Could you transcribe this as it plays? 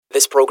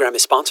This program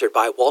is sponsored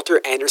by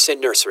Walter Anderson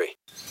Nursery.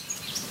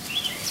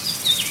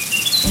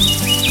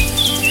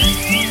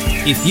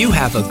 If you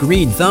have a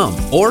green thumb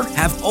or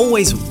have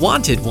always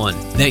wanted one,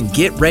 then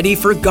get ready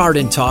for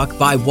Garden Talk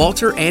by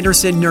Walter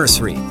Anderson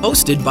Nursery,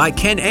 hosted by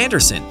Ken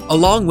Anderson,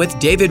 along with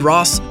David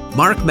Ross,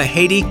 Mark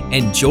Mahady,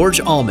 and George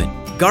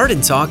Allman.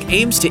 Garden Talk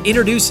aims to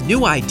introduce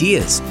new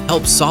ideas,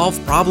 help solve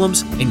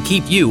problems, and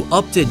keep you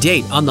up to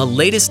date on the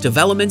latest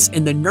developments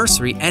in the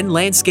nursery and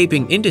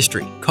landscaping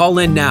industry. Call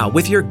in now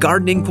with your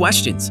gardening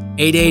questions.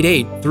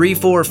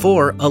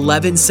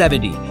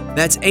 888-344-1170.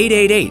 That's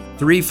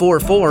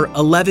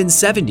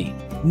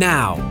 888-344-1170.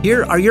 Now,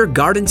 here are your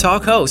Garden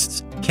Talk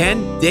hosts,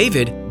 Ken,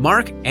 David,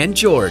 Mark, and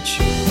George.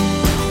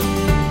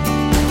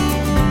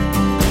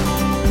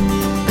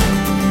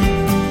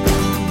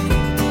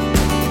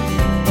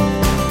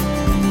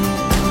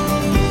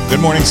 Good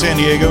morning, San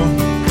Diego.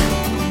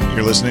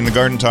 You're listening to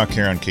Garden Talk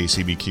here on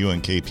KCBQ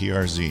and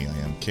KPRZ. I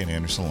am Ken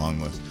Anderson along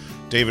with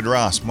David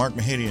Ross, Mark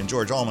Mahady, and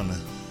George Allman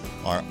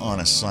are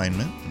on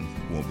assignment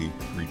and will be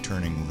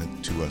returning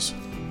to us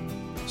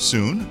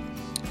soon.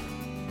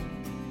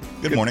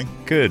 Good morning.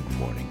 Good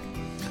morning.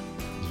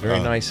 It was very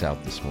nice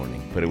out this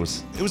morning, but it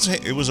was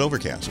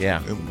overcast.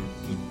 Yeah. It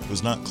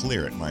was not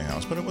clear at my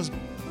house, but it was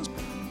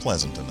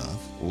pleasant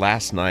enough.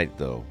 Last night,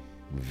 though,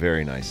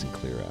 very nice and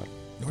clear out.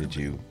 Did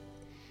you?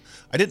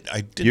 I did.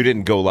 You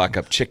didn't go lock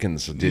up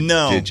chickens, did you?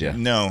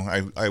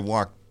 No. I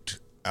walked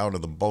out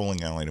of the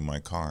bowling alley to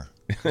my car.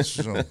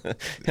 So,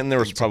 and there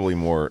was probably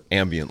more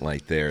ambient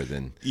light there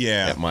than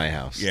at my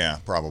house. Yeah,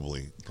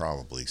 probably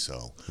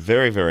so.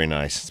 Very, very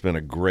nice. It's been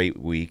a great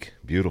week.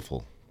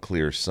 Beautiful,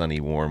 clear, sunny,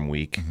 warm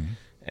week. Mm-hmm.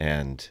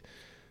 And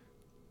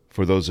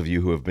for those of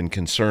you who have been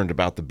concerned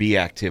about the bee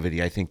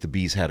activity, I think the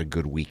bees had a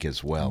good week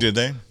as well. Did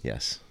they?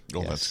 Yes.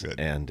 Oh, yes. That's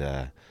good.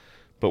 And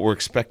but we're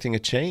expecting a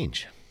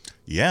change.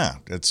 Yeah,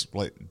 it's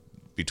like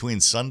between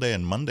Sunday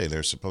and Monday,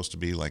 there's supposed to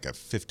be like a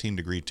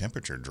 15-degree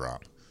temperature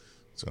drop.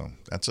 So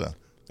that's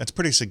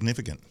pretty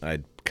significant.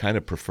 I'd kind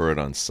of prefer it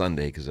on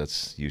Sunday because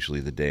that's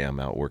usually the day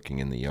I'm out working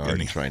in the yard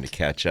and trying to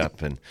catch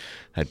up. And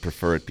I'd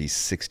prefer it be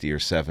 60 or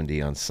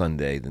 70 on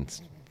Sunday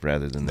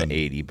rather than the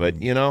 80.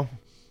 But, you know.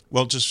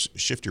 Well, just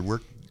shift your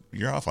work.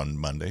 You're off on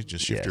Monday.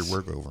 Just shift your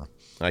work over.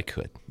 I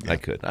could.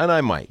 And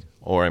I might.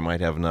 Or I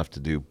might have enough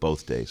to do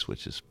both days,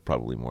 which is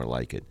probably more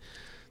like it.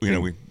 You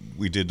know,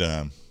 we did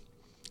I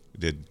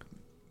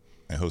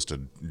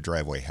hosted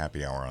driveway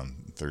happy hour on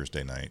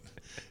Thursday night,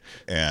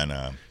 and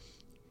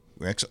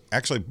we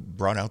actually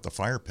brought out the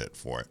fire pit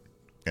for it,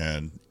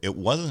 and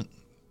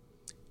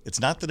it's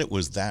not that it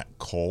was that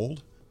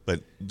cold,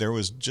 but there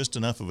was just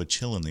enough of a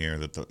chill in the air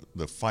that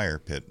the fire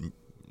pit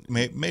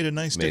made a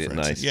nice difference.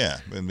 Made it nice. Yeah,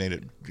 it made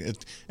it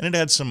and it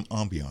had some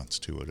ambiance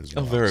to it as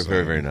well. Oh, very,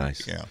 very, very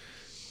nice. Yeah.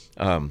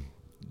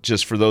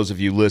 Just for those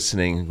of you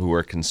listening who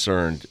are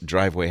concerned,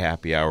 driveway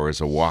happy hour is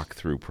a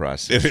walk-through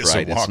process, it is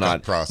right? A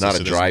walk-up process. Not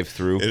a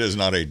drive-through. It is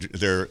not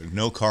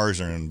no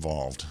cars are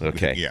involved.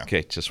 Okay. Yeah.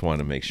 Okay. Just want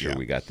to make sure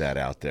we got that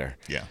out there.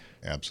 Yeah,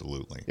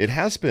 absolutely. It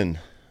has been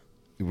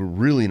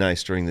really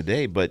nice during the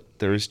day, but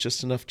there is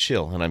just enough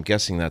chill, and I'm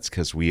guessing that's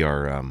because we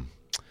are,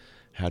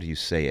 how do you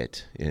say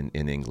it in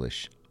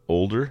English?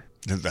 Older?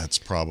 That's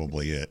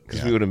probably it.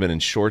 Because we would have been in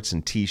shorts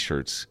and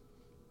T-shirts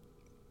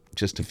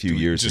just a few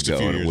years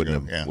ago, and it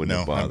wouldn't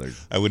have bothered.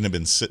 I wouldn't have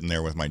been sitting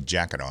there with my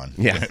jacket on.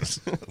 Yeah.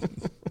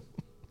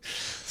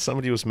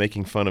 Somebody was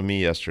making fun of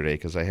me yesterday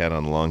because I had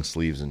on long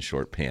sleeves and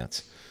short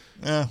pants.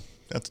 Yeah,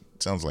 that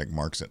sounds like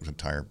Mark's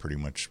attire pretty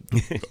much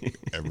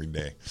every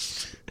day.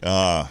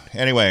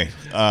 Anyway,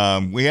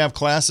 we have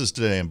classes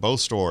today in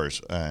both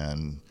stores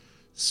and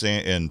wait a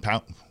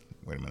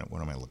minute,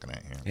 what am I looking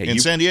at here? Hey,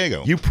 San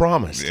Diego. You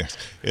promised.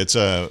 It's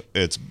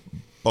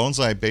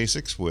Bonsai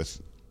Basics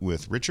with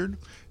Richard.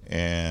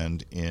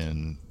 And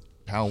in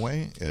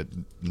Poway at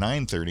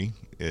 9:30,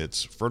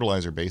 it's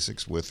Fertilizer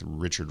Basics with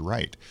Richard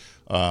Wright.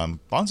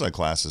 Bonsai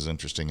class is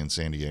interesting in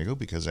San Diego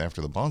because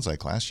after the bonsai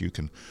class, you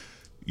can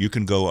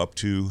go up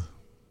to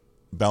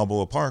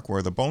Balboa Park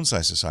where the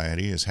Bonsai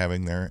Society is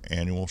having their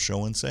annual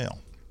show and sale.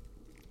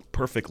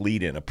 Perfect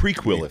lead-in, a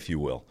prequel, if you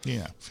will.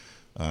 Yeah.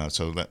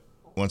 So that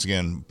once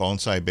again,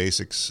 Bonsai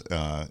Basics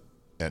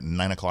at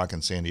 9 o'clock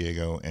in San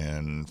Diego,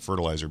 and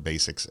Fertilizer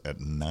Basics at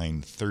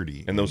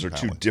 9:30. And those are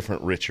two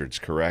different Richards,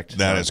 correct?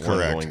 That is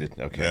correct.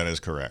 Okay. That is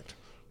correct.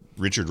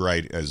 Richard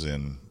Wright is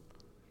in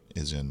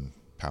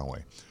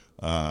Poway.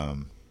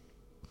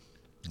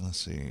 Let's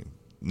see.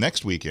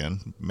 Next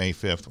weekend, May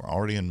 5th, we're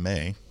already in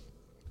May,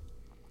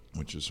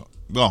 which is,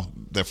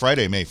 the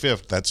Friday, May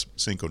 5th, that's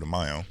Cinco de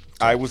Mayo.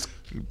 I was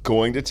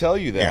going to tell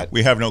you that. Yeah,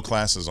 we have no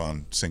classes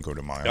on Cinco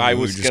de Mayo. I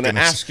was going to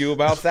ask you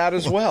about that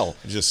as well.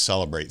 Just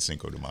celebrate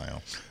Cinco de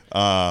Mayo.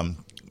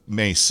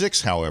 May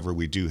 6th, however,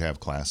 we do have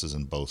classes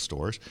in both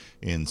stores.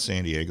 In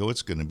San Diego,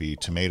 it's going to be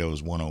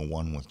Tomatoes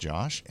 101 with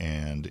Josh,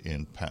 and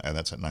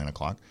that's at 9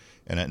 o'clock.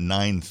 And at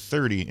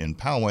 9:30 in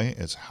Poway,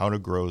 it's how to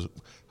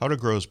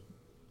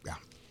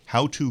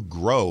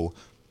grow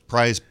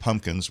prize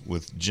pumpkins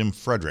with Jim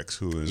Fredericks,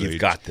 who is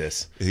got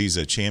this. He's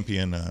a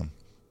champion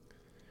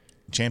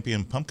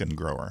champion pumpkin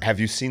grower. Have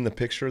you seen the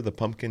picture of the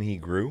pumpkin he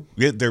grew?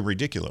 Yeah, they're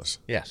ridiculous.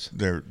 Yes.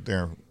 They're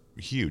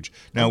huge.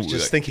 Now, I'm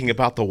just thinking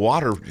about the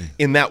water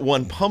in that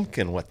one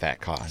pumpkin, what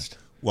that cost.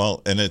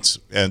 well, and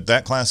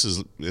that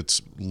class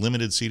it's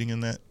limited seating in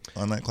that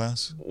on that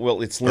class.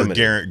 Well, it's Or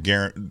limited.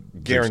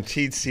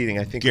 guaranteed Seating.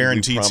 I think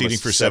guaranteed we seating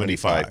promised for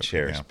 75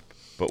 chairs, yeah.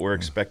 but we're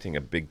expecting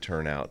a big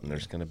turnout, and I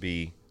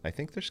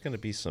think there's going to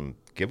be some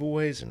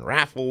giveaways and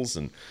raffles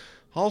and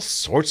all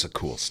sorts of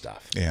cool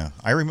stuff. Yeah,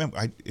 I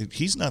remember.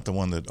 He's not the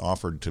one that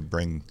offered to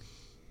bring.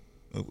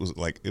 It was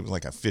like a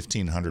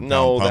 1,500 pound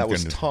No, pumpkin. that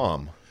was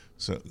Tom.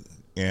 So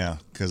yeah,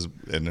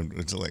 and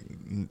it's like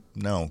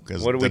no,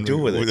 because What do we do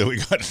with it? We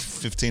got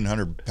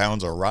 1,500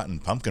 pounds of rotten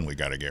pumpkin we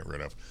got to get rid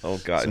of. Oh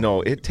God,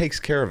 no! It takes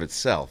care of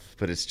itself,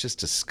 but it's just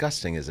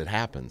disgusting as it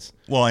happens.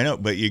 Well, I know,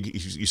 but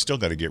you still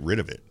got to get rid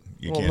of it.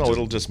 You Well, no,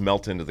 it'll just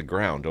melt into the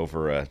ground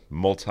over a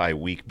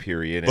multi-week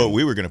period. But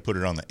we were going to put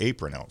it on the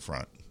apron out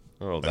front.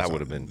 Oh, that would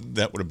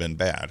have been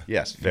bad.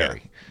 Yes,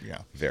 very.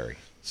 Yeah. Very.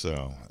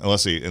 So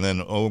let's see, and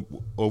then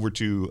over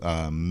to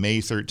May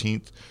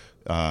 13th.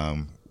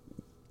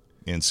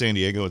 In San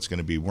Diego, it's going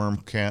to be worm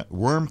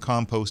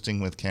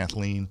composting with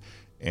Kathleen,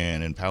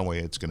 and in Poway,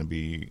 it's going to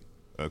be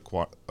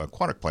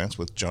aquatic plants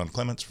with John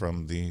Clements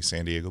from the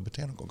San Diego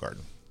Botanical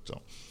Garden.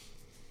 So,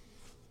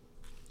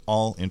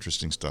 all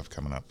interesting stuff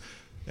coming up.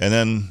 And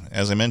then,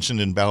 as I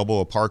mentioned, in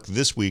Balboa Park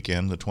this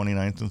weekend, the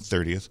 29th and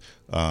 30th,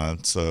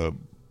 it's a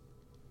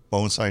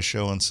bonsai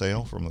show and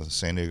sale from the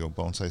San Diego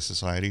Bonsai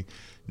Society.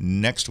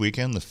 Next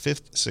weekend, the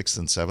 5th, 6th,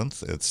 and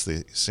 7th, it's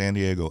the San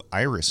Diego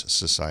Iris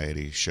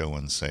Society show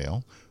and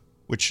sale,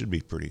 which should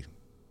be pretty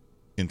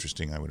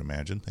interesting, I would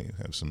imagine. They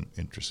have some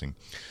interesting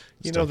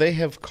stuff. They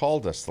have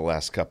called us the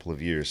last couple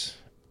of years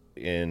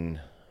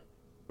in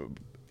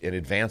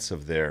advance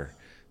of their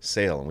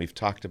sale, and we've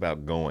talked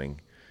about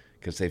going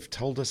because they've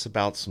told us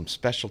about some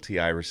specialty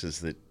irises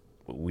that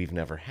we've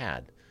never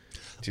had.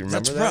 Do you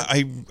remember that?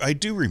 Right. I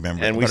do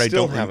remember, and we but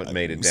still I don't haven't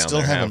made it down still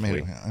there. haven't have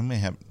made we? it. I may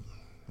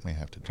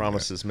have to do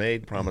Promises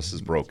made,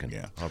 promises broken.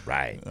 Yeah. All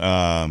right.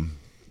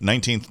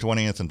 19th,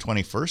 20th, and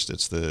 21st,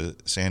 it's the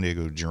San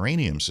Diego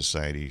Geranium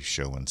Society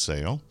show and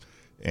sale.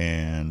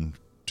 And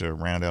to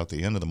round out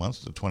the end of the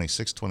month, the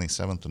 26th,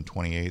 27th, and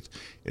 28th,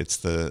 it's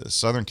the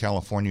Southern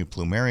California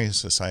Plumeria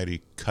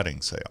Society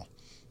cutting sale.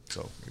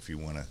 So if you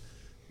want to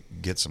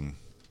get some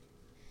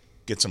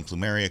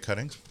Plumeria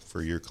cuttings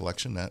for your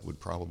collection, that would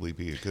probably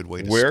be a good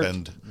way to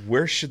spend.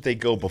 Where should they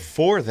go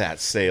before that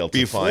sale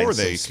to find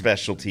some they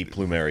specialty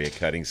Plumeria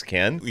cuttings,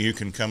 Ken? You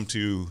can come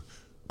to,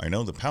 I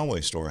know the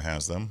Poway store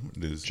has them.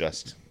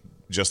 Just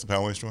the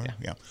Poway store?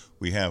 Yeah.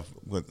 We have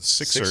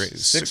six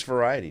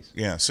varieties.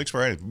 Yeah, 6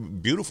 varieties.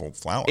 Beautiful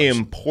flowers.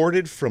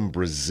 Imported from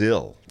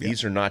Brazil. Yeah.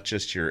 These are not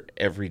just your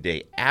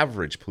everyday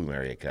average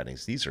Plumeria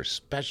cuttings. These are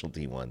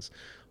specialty ones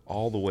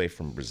all the way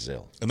from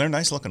Brazil. And they're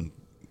nice looking.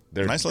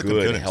 They're nice looking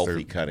good, cuttings.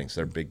 healthy cuttings.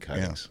 They're big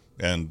cuttings.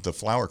 Yeah. And the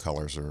flower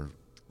colors are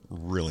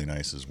really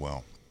nice as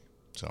well.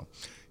 So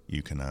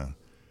you can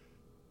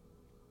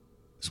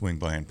swing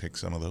by and pick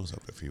some of those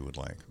up if you would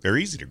like. They're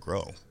easy to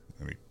grow.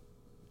 I mean,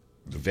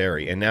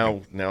 very. And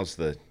now's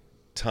the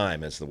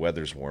time as the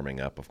weather's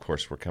warming up. Of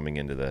course, we're coming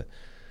into the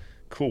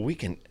cool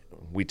weekend.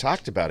 We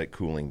talked about it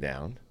cooling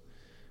down,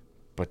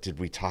 but did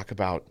we talk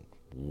about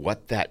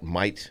what that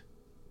might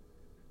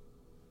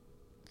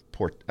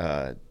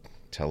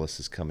tell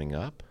us is coming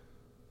up?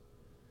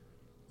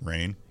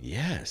 Rain.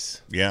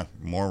 Yes. Yeah,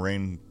 more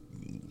rain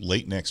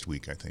late next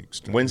week, I think.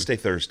 Wednesday,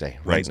 Thursday,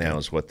 right now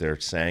is what they're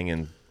saying,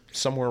 and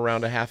somewhere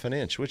around a half an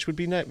inch, which would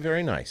be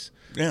very nice.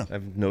 Yeah.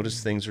 I've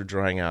noticed things are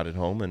drying out at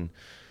home, and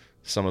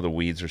some of the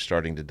weeds are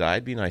starting to die.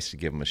 It'd be nice to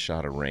give them a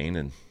shot of rain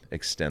and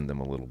extend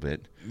them a little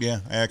bit. Yeah,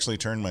 I actually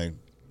turned my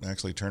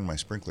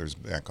sprinklers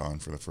back on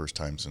for the first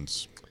time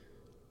since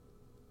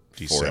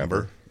December.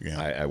 Forever. Yeah,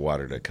 I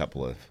watered a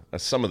couple of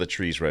some of the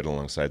trees right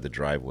alongside the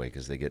driveway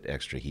because they get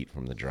extra heat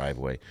from the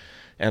driveway,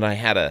 and I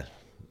had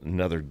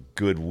another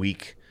good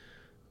week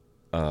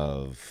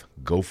of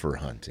gopher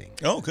hunting.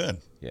 Oh, good.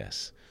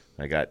 Yes,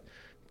 I got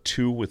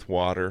 2 with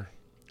water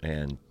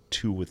and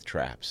 2 with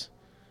traps.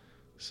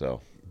 So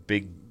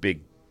big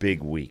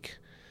week,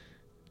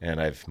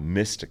 and I've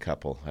missed a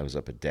couple. I was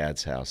up at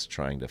Dad's house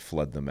trying to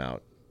flood them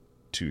out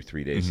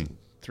 2-3 days.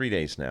 3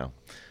 days now.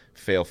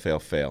 Fail.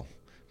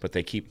 But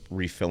they keep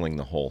refilling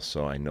the hole,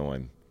 so I know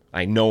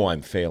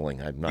I'm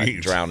failing. I'm not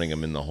drowning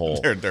them in the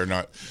hole. They're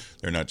not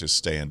just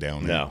staying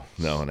down there.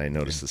 No, and I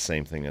noticed the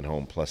same thing at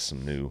home, plus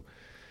some new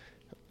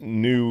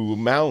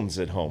mounds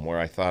at home where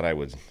I thought I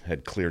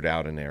had cleared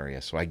out an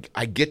area. So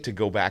I get to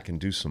go back and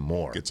do some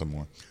more. Get some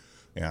more.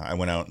 Yeah, I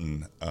went out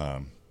and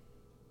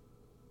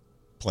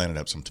planted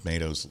up some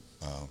tomatoes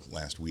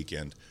last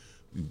weekend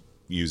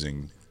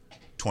using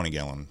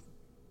 20-gallon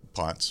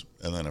pots.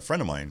 And then a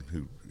friend of mine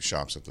who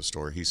shops at the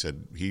store, he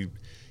said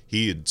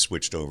he had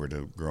switched over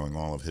to growing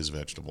all of his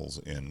vegetables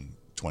in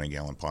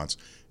 20-gallon pots,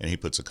 and he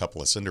puts a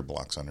couple of cinder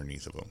blocks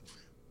underneath of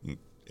them.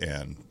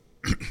 And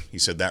he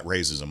said that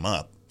raises them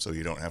up, so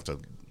you don't have to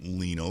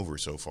lean over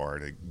so far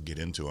to get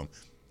into them.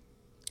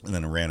 And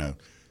then I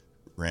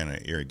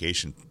an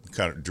irrigation,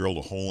 drilled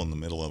a hole in the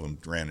middle of them,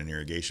 ran an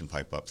irrigation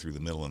pipe up through the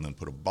middle, and then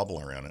put a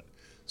bubble around it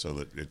so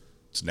that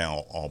it's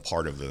now all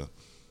part of the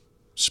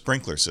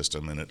sprinkler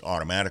system, and it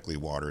automatically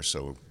waters,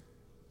 so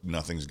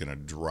nothing's going to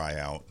dry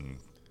out and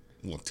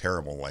look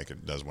terrible like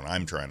it does when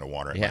I'm trying to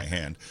water it by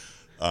hand.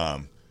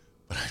 But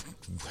I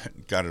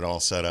got it all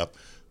set up,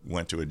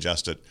 went to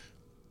adjust it,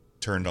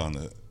 turned on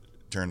the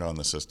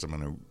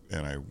system,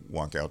 and I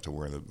walk out to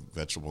where the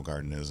vegetable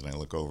garden is, and I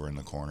look over in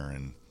the corner,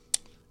 and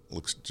it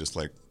looks just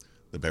like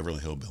the Beverly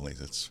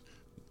Hillbillies. It's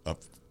up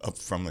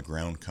from the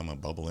ground come a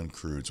bubbling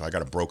crude. So I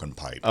got a broken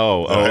pipe.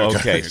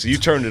 Okay. So you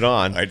turned it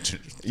on.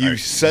 You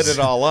set it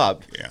all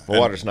up. Yeah, the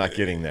water's not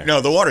getting there. No,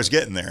 the water's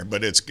getting there,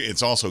 but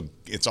it's also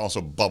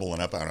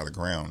bubbling up out of the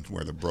ground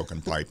where the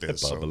broken pipe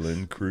is.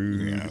 Bubbling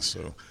crude. Yeah.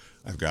 So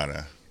I've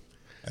got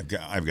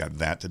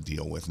that to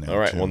deal with now. All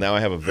right. Too. Well, now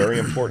I have a very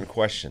important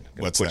question.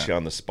 What's put that? you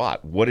on the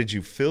spot. What did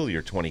you fill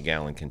your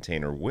 20-gallon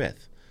container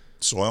with?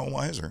 Soil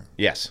wiser.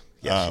 Yes.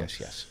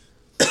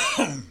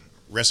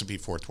 Recipe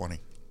 420.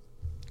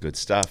 Good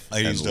stuff. I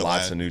used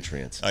lots of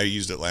nutrients. I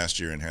used it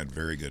last year and had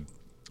very good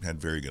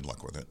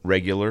luck with it.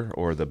 Regular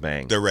or the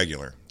Bang? They're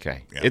regular.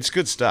 Okay. Yeah. It's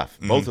good stuff.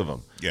 Both of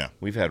them. Yeah.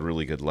 We've had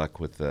really good luck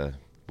with the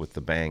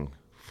Bang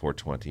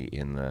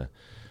 420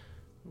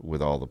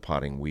 with all the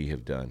potting we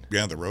have done.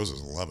 Yeah, the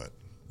roses love it.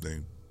 They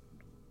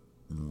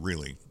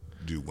really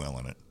do well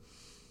in it.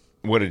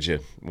 What did you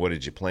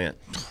plant?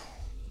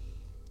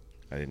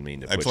 I didn't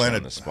mean to put you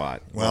on the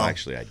spot. Well,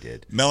 actually, I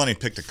did. Melanie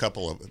picked a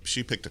couple of them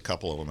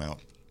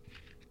out.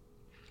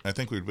 I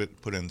think we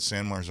put in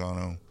San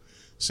Marzano,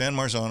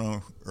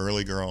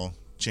 Early Girl,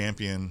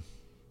 Champion.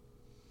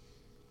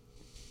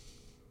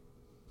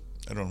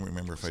 I don't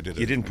remember if I did.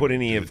 You didn't put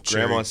any of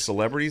Grandma's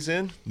celebrities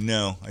in?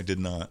 No, I did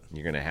not.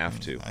 You're going to have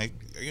to. I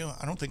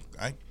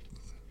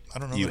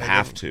don't know. You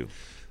have to.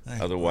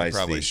 Otherwise, I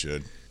probably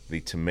should.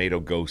 The tomato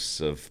ghosts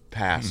of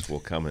past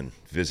will come and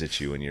visit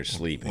you in your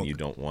sleep, and you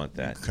don't want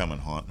that. Come and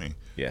haunt me.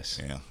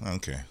 Yes. Yeah.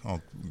 Okay.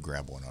 I'll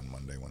grab one on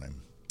Monday when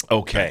I'm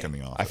back in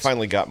the office. I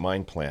finally got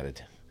mine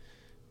planted.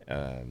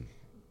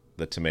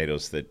 The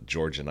tomatoes that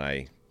George and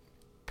I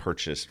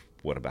purchased,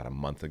 about a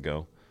month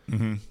ago?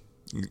 Mm-hmm.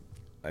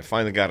 I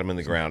finally got them in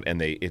the ground,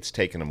 and it's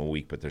taken them a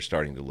week, but they're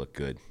starting to look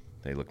good.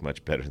 They look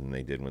much better than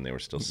they did when they were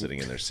still sitting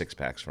in their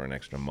 6-packs for an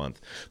extra month.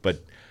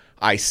 But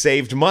I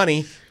saved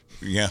money.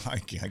 Yeah, I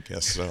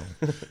guess so.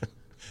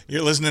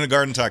 You're listening to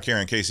Garden Talk here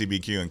on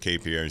KCBQ and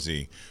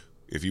KPRZ.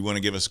 If you want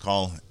to give us a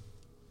call,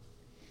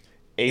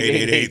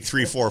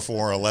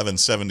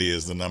 888-344-1170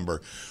 is the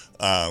number.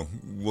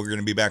 We're going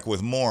to be back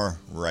with more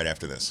right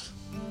after this.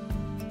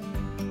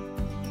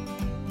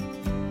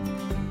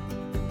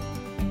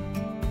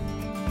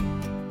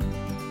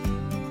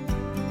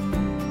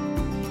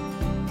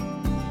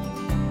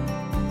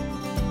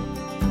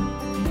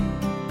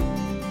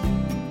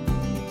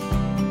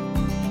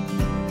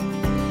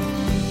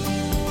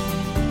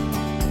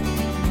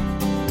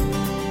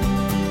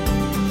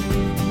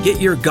 Get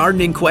your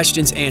gardening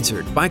questions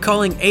answered by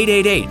calling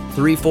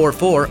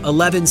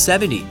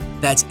 888-344-1170.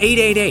 That's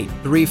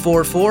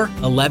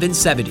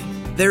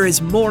 888-344-1170. There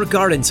is more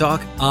Garden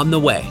Talk on the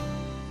way.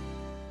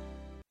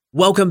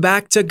 Welcome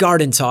back to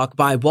Garden Talk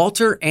by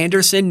Walter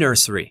Anderson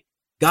Nursery.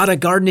 Got a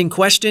gardening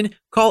question?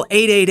 Call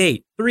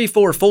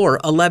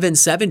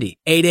 888-344-1170.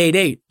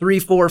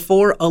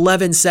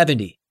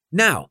 888-344-1170.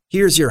 Now,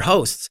 here's your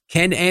hosts,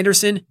 Ken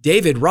Anderson,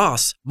 David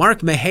Ross,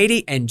 Mark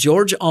Mahady, and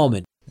George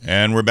Allman.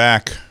 And we're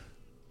back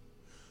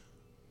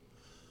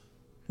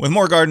with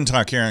more Garden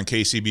Talk here on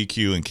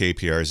KCBQ and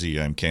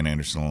KPRZ. I'm Ken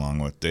Anderson along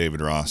with David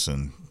Ross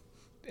and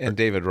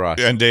David Ross.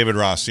 And David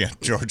Ross, yeah.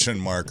 George and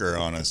Mark are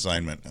on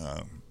assignment.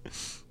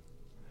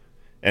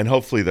 And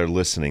hopefully they're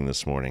listening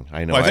this morning.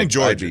 I know. Well, I think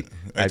George.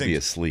 I'd be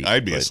asleep.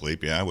 I'd be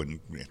asleep. Yeah, I wouldn't.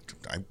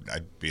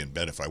 I'd be in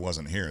bed if I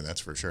wasn't here.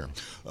 That's for sure.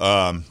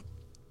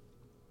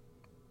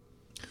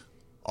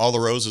 All the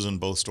roses in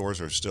both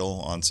stores are still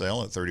on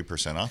sale at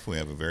 30% off. We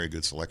have a very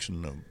good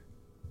selection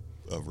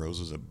of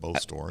roses at both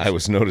stores. I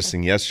was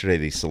noticing yesterday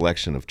the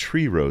selection of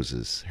tree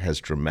roses has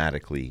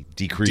dramatically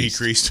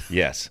decreased.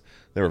 Yes.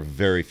 There are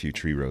very few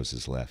tree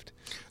roses left.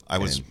 I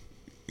was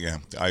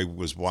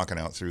walking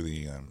out through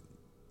the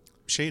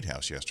shade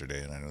house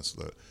yesterday, and I noticed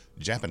the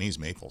Japanese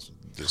maples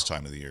this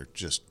time of the year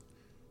just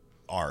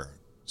are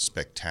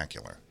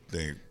spectacular.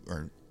 They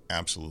are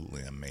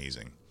absolutely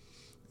amazing.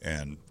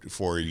 And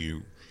for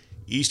you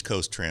East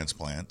Coast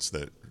transplants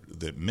that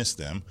miss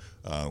them,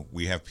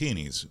 we have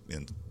peonies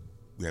in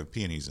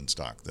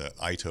stock. The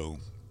Ito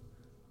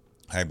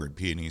hybrid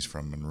peonies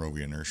from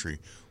Monrovia Nursery,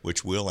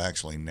 which will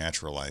actually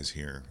naturalize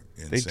here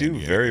in San Diego. They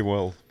do very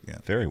well. Yeah,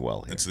 very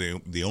well here. It's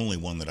the only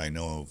one that I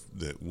know of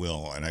that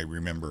will. And I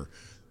remember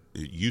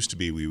it used to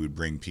be we would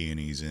bring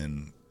peonies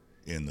in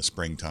the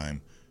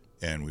springtime,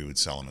 and we would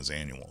sell them as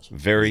annuals.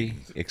 Very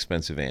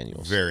expensive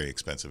annuals. Very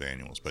expensive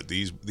annuals. But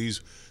these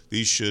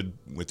should,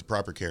 with the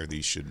proper care,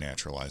 these should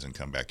naturalize and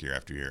come back year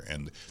after year.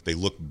 And they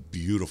look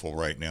beautiful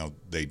right now.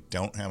 They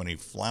don't have any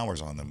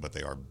flowers on them, but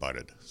they are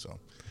budded. So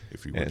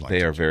if you would like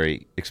they are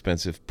very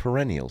expensive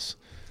perennials.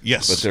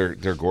 Yes.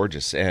 But they're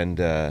gorgeous.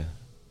 And,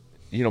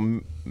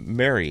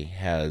 Mary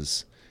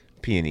has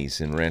peonies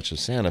in Rancho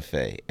Santa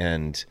Fe,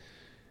 and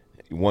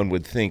one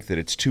would think that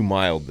it's too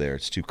mild there,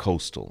 it's too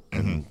coastal.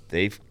 And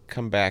they've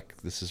come back.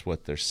 This is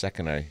what, their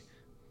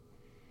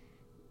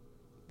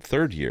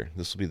third year.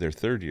 This will be their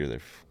third year they're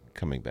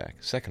coming back,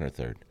 second or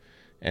third.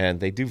 And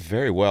they do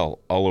very well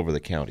all over the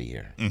county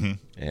here,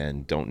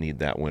 and don't need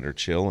that winter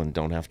chill and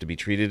don't have to be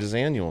treated as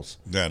annuals.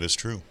 That is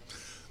true.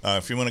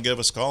 If you want to give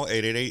us a call,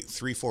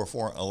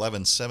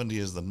 888-344-1170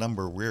 is the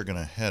number. We're going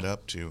to head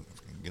up to, if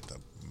we can get the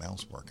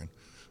mouse working.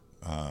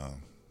 Come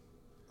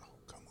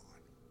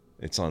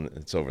on.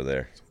 It's over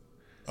there.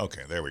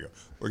 Okay, there we go.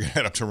 We're going to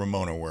head up to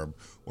Ramona where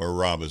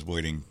Rob is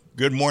waiting.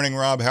 Good morning,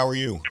 Rob. How are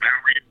you?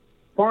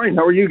 Fine.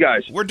 How are you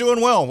guys? We're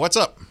doing well. What's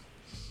up?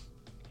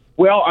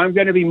 Well, I'm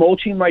going to be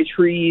mulching my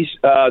trees,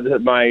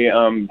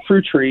 my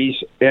fruit trees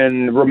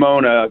in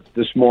Ramona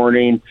this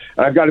morning.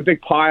 And I've got a big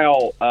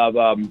pile of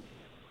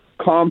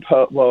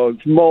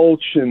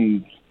mulch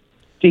and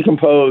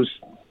decomposed,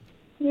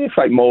 it's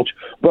like mulch,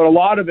 but a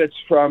lot of it's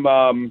from,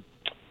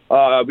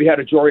 we had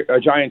a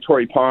giant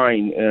Torrey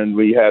pine, and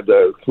we had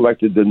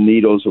collected the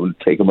needles and would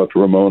take them up to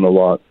Ramona a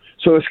lot.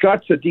 So it's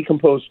got the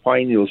decomposed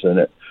pine needles in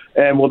it.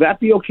 And will that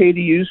be okay to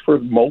use for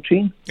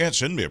mulching? Yeah, it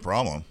shouldn't be a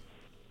problem.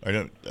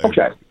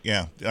 Okay.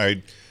 Yeah,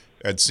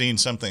 I'd seen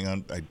something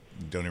on, I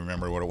don't even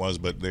remember what it was,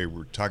 but they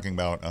were talking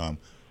about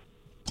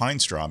pine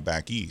straw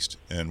back east,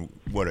 and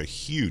what a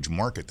huge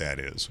market that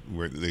is,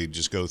 where they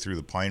just go through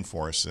the pine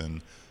forests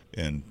in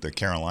the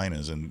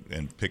Carolinas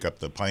and pick up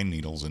the pine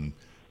needles and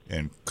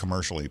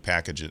commercially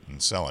package it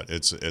and sell it.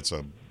 It's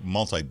a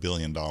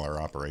multi-billion-dollar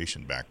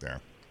operation back there.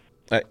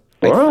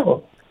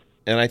 Wow.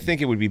 And I think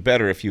it would be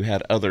better if you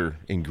had other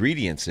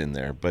ingredients in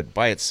there, but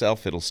by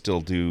itself it'll still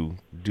do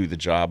the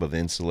job of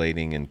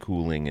insulating and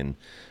cooling and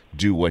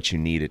do what you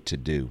need it to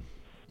do.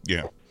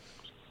 Yeah.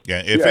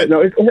 Yeah.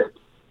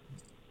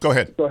 Go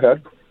ahead. Go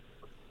ahead.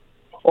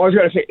 Oh, I was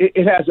going to say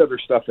it has other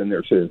stuff in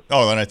there too.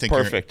 Oh, then I think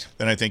perfect.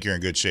 Then I think you're in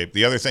good shape.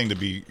 The other thing to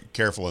be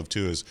careful of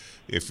too is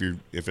if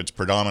it's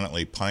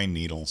predominantly pine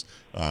needles,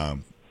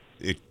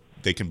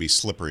 they can be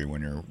slippery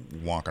when you're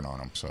walking on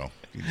them. So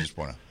you just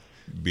want to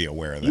be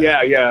aware of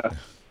that. Yeah.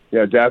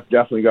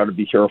 Definitely got to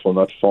be careful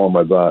not to fall on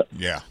my butt.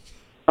 Yeah.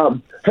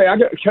 Hey,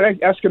 can I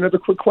ask another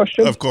quick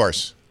question? Of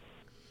course.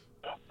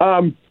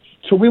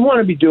 So we want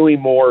to be doing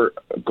more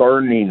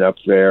gardening up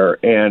there,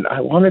 and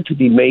I wanted to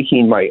be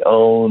making my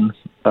own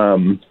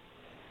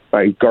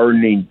like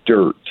gardening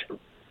dirt.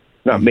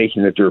 Not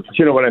making the dirt, but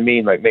you know what I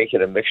mean, like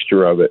making a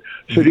mixture of it.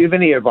 So do you have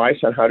any advice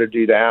on how to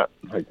do that?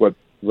 Like what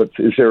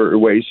is there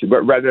ways to,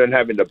 but rather than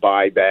having to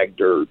buy potting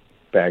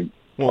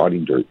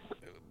dirt?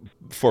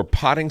 For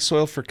potting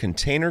soil for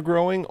container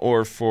growing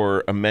or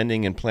for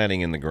amending and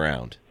planting in the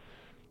ground?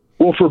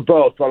 Well, for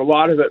both, but a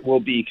lot of it will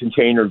be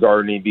container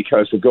gardening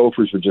because the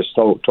gophers are just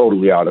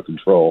totally out of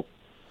control.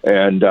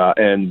 And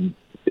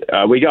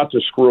we got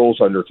the squirrels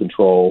under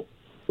control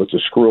with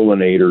the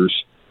squirrelinators.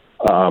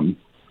 And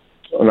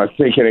I'm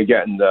thinking of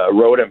getting the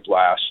rodent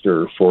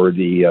blaster for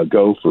the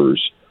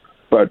gophers.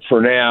 But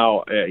for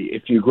now,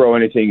 if you grow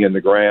anything in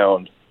the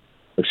ground,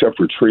 except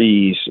for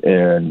trees,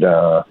 and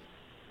the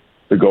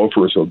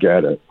gophers will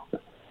get it.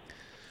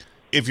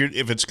 If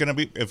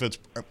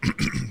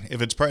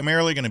it's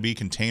primarily going to be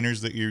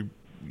containers that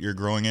you're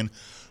growing in,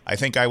 I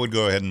think I would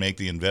go ahead and make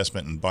the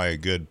investment and buy a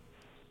good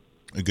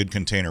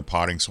container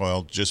potting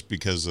soil, just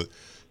because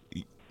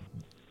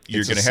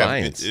you're going to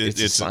have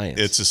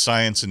it's a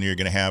science, and you're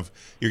going to have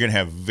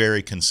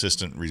very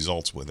consistent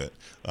results with it.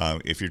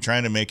 If you're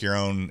trying to make your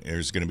own,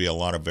 there's going to be a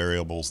lot of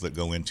variables that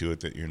go into it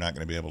that you're not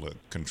going to be able to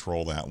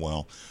control that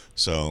well.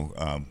 So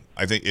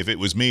I think if it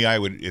was me, I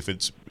would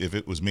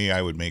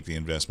make the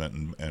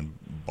investment and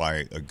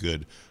buy a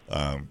good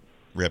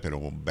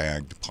reputable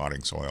bagged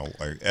potting soil,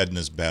 like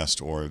Edna's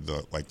Best or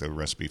the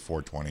Recipe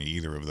 420.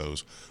 Either of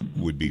those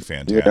would be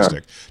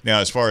fantastic. Yeah. Now,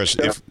 as far as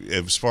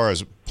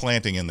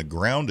planting in the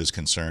ground is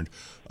concerned,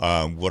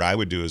 what I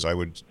would do is I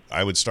would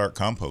start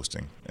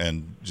composting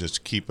and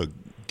just keep a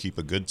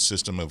good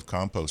system of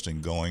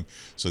composting going,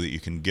 so that you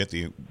can get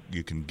the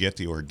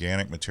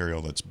organic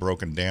material that's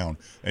broken down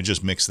and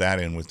just mix that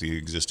in with the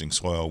existing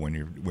soil when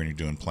you're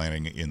doing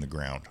planting in the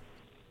ground.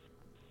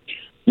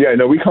 Yeah,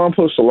 no, we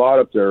compost a lot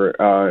up there,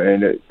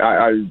 and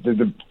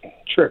the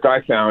trick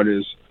I found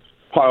is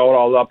pile it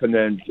all up and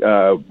then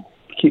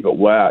keep it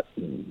wet.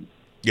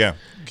 Yeah,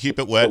 keep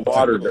it wet. The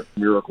water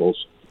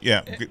miracles.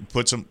 Yeah,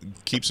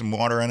 keep some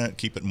water in it,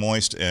 keep it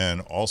moist,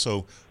 and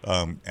also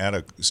add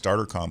a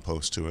starter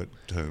compost to it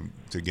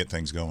to get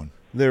things going.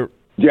 The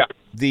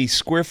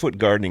square foot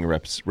gardening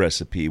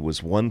recipe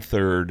was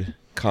 1/3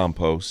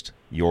 compost,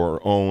 your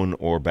own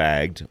or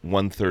bagged,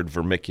 1/3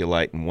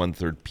 vermiculite, and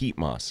 1/3 peat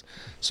moss.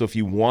 So if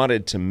you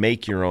wanted to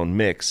make your own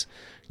mix,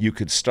 you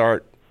could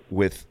start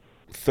with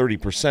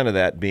 30% of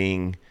that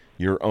being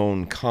your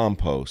own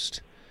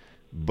compost.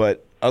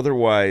 But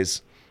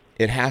otherwise,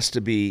 it has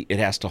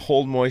to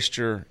hold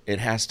moisture, it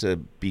has to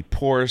be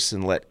porous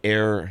and let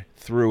air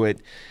through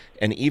it.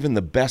 And even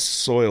the best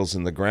soils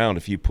in the ground,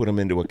 if you put them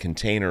into a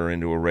container or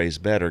into a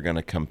raised bed, are going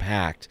to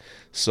compact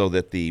so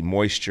that the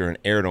moisture and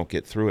air don't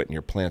get through it and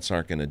your plants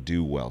aren't going to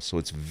do well. So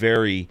it's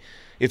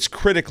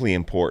critically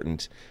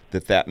important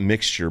that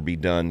mixture be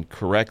done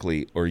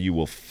correctly or you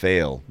will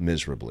fail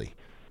miserably.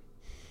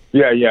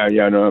 Yeah.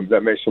 No,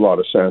 that makes a lot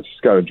of sense.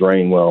 It's got to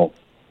drain well.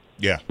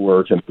 Yeah.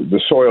 Work, and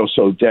the soil's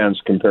so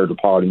dense compared to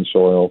potting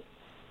soil.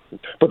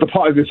 But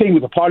the thing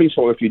with the potting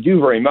soil, if you do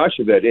very much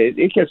of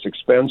it gets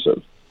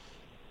expensive.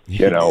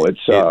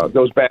 It's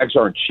those bags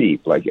aren't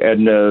cheap, like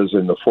Edna's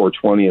and the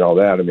 420 and all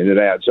that. I mean, it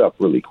adds up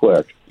really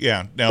quick.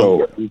 Yeah.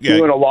 So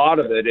doing a lot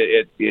of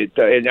it,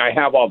 and I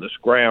have all this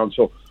ground,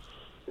 so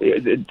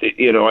I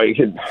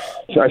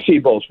see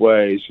both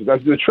ways.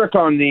 The trick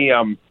on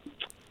the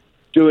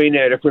doing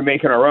it, if we're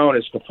making our own,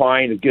 is to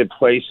find good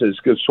places,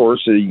 good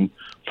sourcing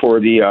for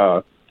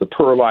the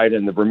perlite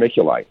and the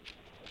vermiculite,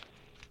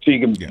 so you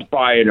can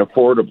buy it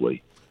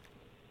affordably.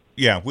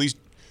 Yeah, we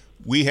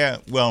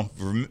have,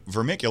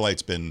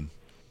 vermiculite's been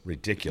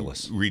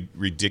ridiculous.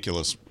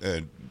 Ridiculous.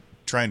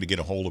 Trying to get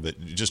a hold of it,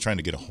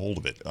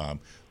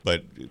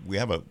 but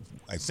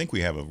I think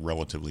we have a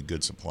relatively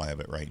good supply of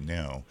it right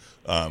now.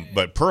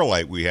 But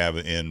perlite we have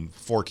in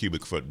 4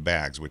 cubic foot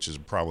bags, which is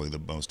probably the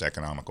most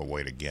economical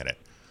way to get it.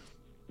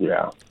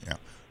 Yeah.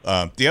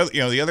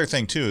 The other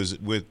thing too is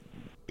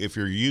if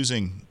you're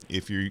using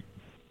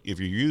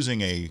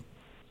a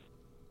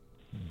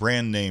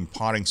brand name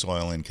potting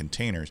soil in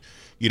containers,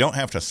 you don't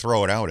have to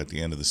throw it out at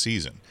the end of the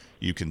season.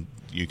 You can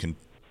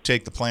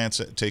take the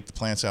plants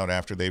out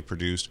after they've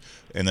produced,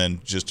 and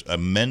then just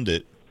amend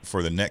it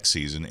for the next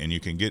season, and you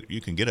can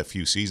get a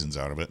few seasons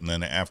out of it. And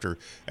then after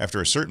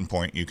a certain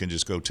point, you can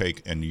just go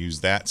take and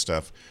use that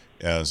stuff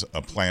as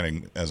a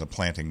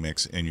planting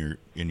mix in your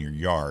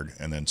yard,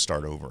 and then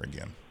start over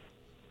again.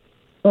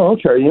 Oh,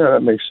 okay. Yeah,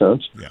 that makes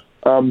sense. Yeah.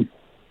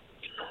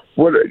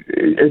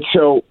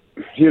 So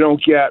you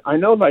don't get, I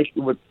know, like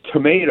with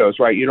tomatoes,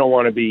 right? You don't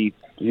want to be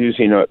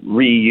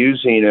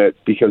reusing it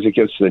because it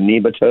gets the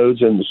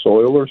nematodes in the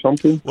soil or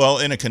something. Well,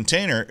 in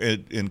container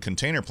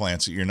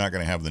plants, you're not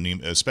going to have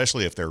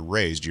especially if they're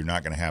raised, you're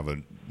not going to have a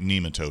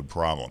nematode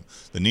problem.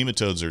 The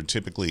nematodes are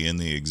typically in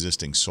the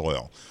existing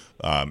soil.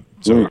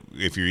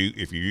 If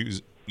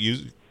you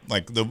use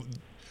like the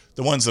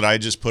ones that I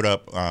just put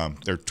up,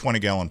 they're 20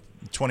 gallon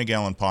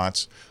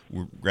pots,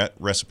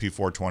 recipe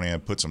 420. I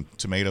put some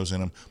tomatoes in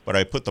them, but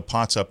I put the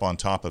pots up on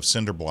top of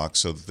cinder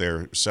blocks so that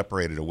they're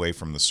separated away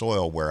from the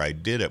soil, where I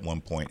did at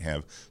one point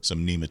have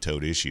some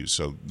nematode issues.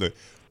 So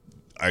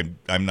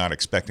I'm not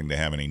expecting to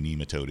have any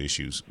nematode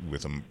issues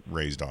with them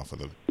raised off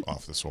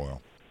the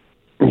soil.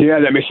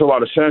 Yeah, that makes a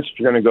lot of sense. If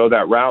you're going to go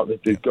that route,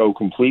 go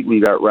completely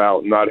that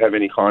route, not have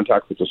any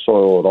contact with the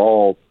soil at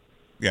all.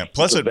 Yeah,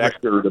 plus a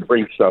vector to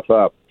bring stuff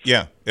up.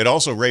 Yeah, it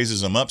also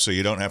raises them up so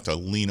you don't have to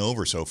lean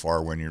over so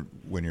far when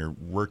you're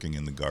working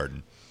in the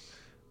garden.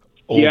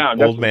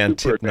 Old man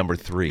tip number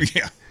 3.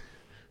 Yeah.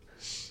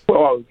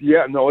 Well,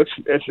 yeah, no, it's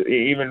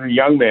even a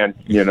young man.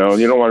 You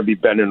don't want to be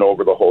bending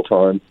over the whole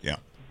time. Yeah.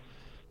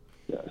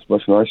 Yeah, it's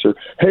much nicer.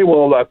 Hey,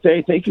 well,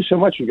 thank you so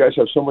much. You guys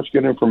have so much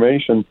good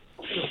information.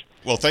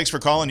 Well, thanks for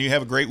calling. You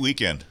have a great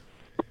weekend.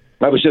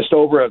 I was just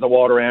over at the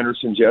Walter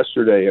Andersons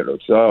yesterday, and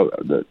it's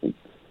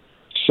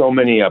so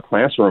many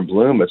plants are in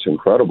bloom. It's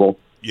incredible.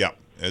 Yeah,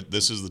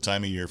 this is the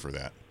time of year for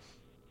that.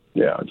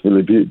 Yeah, it's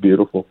really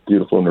beautiful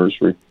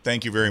nursery.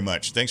 Thank you very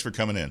much. Thanks for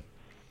coming in.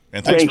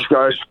 And thanks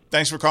guys.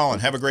 Thanks for calling.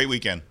 Have a great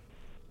weekend.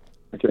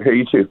 Okay, hey,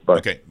 you too. Bye.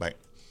 Okay, bye.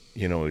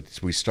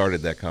 We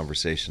started that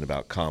conversation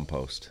about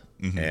compost,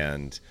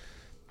 and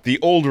the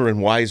older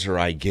and wiser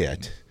I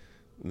get,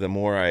 the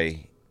more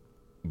I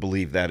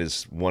believe that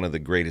is one of the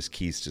greatest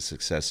keys to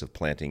success of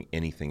planting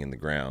anything in the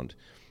ground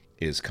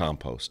is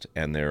compost.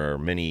 And there are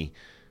many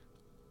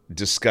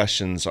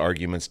discussions,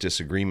 arguments,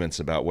 disagreements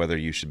about whether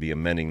you should be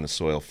amending the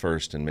soil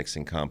first and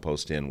mixing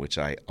compost in, which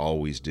I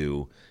always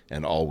do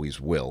and always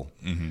will,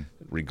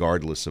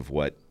 regardless of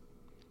what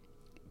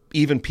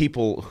even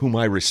people whom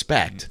I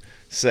respect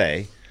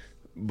say.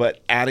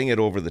 But adding it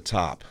over the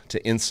top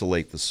to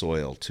insulate the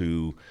soil,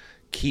 to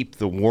keep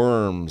the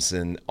worms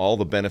and all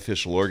the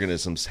beneficial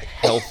organisms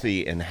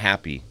healthy and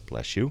happy,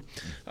 bless you,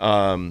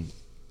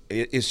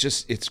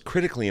 it's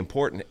critically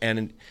important, and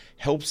it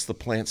helps the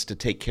plants to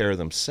take care of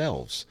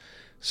themselves.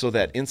 So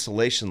that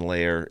insulation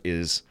layer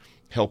is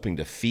helping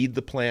to feed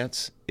the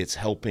plants. It's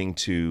helping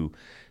to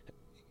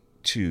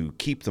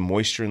keep the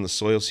moisture in the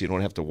soil so you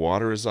don't have to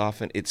water as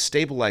often. It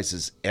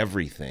stabilizes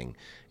everything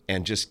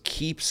and just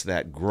keeps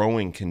that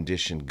growing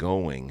condition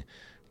going,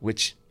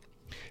 which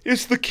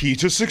is the key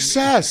to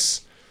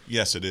success.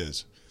 Yes, it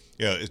is.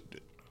 Yeah,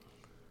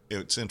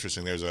 it's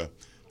interesting. There's a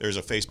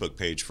Facebook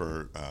page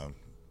for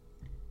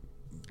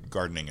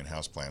gardening and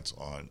houseplants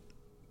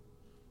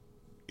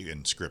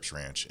in Scripps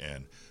Ranch,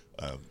 and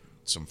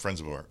some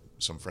friends of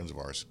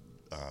ours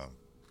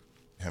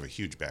have a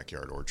huge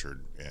backyard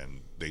orchard,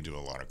 and they do a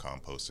lot of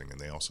composting, and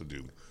they also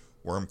do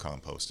worm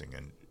composting.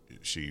 And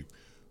she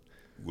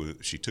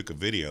took a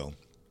video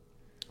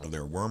of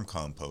their worm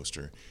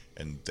composter,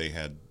 and they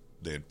had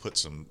put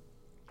some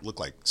look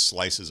like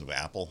slices of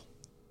apple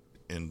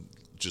in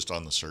just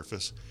on the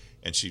surface,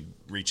 and she'd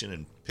reach in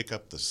and pick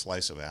up the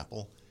slice of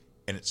apple,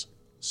 and it's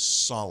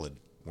solid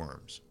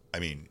worms. I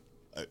mean,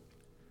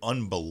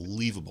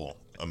 unbelievable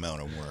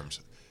amount of worms.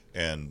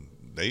 And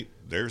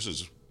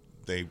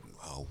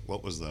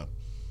what was the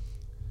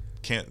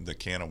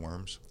can of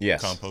worms?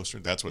 Yes.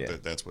 Composter. That's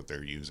what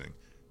they're using,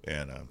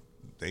 and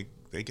they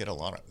get a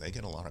lot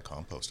of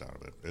compost out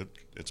of it.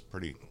 It's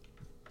pretty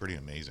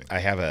amazing. I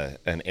have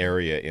an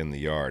area in the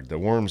yard. The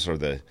worms are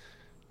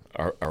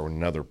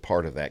another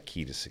part of that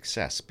key to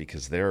success,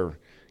 because they're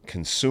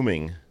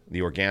consuming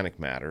the organic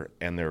matter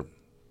and they're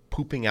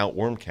pooping out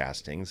worm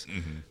castings,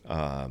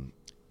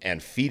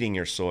 and feeding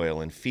your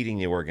soil and feeding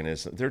the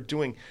organism. They're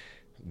doing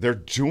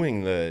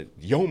the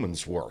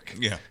yeoman's work.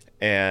 Yeah.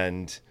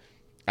 And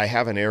I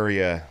have an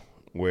area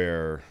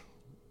where,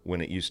 when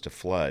it used to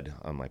flood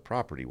on my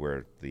property,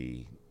 where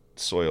the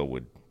soil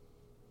would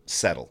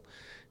settle,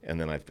 and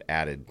then I've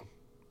added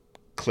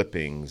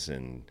clippings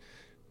and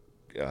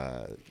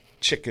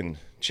chicken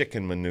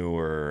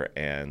manure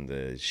and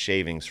the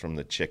shavings from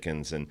the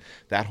chickens, and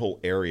that whole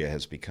area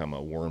has become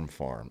a worm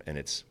farm, and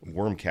it's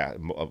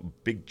a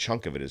big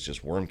chunk of it is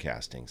just worm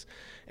castings,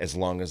 as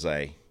long as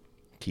I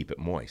keep it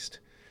moist.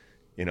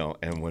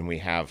 And when we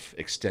have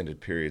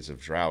extended periods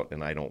of drought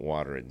and I don't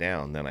water it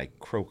down, then I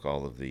croak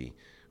all of the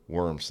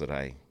worms that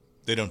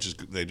They don't just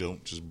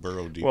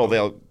burrow deep. Well,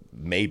 they'll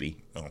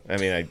maybe. Oh. I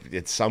mean,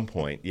 at some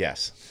point,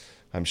 yes.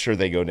 I'm sure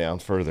they go down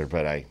further,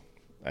 but I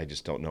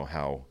just don't know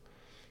how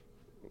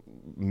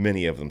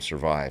many of them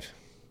survive.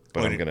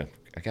 But I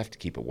have to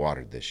keep it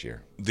watered this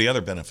year. The other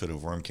benefit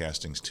of worm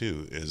castings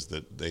too is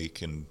that they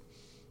can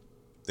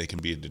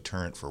be a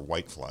deterrent for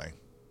whitefly.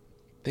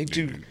 They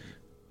do.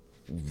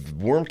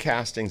 Worm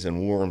castings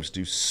and worms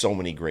do so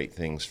many great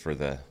things for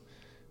the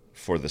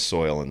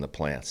soil and the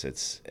plants.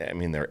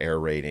 They're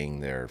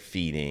aerating, they're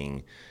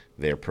feeding,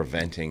 they're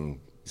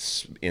preventing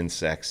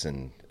insects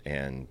and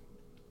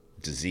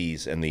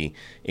disease, and the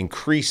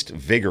increased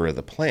vigor of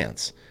the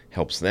plants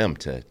helps them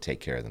to take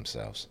care of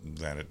themselves.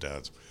 That it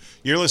does.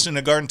 You're listening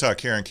to Garden Talk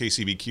here on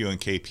KCBQ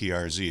and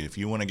KPRZ. If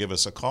you want to give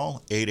us a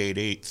call,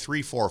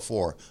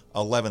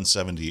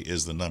 888-344-1170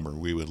 is the number.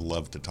 We would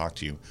love to talk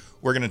to you.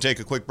 We're going to take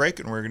a quick break,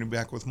 and we're going to be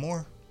back with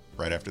more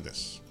right after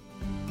this.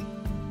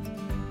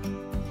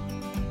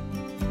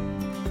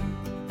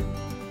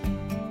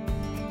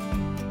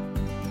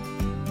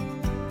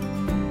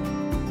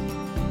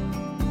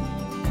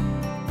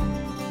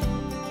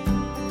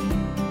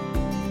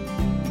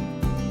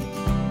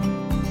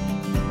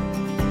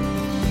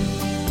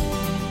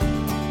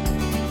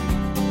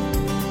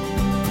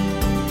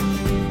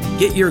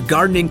 Get your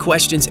gardening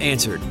questions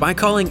answered by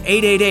calling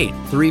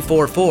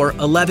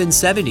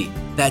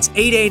 888-344-1170. That's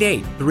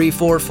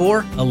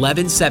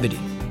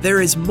 888-344-1170. There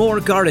is more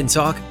Garden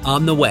Talk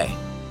on the way.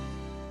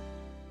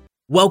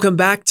 Welcome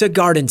back to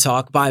Garden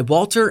Talk by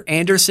Walter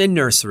Anderson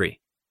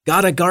Nursery.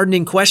 Got a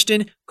gardening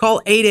question?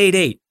 Call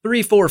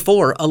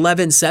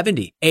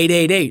 888-344-1170.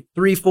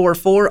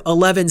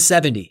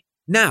 888-344-1170.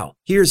 Now,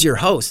 here's your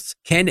hosts,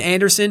 Ken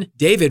Anderson,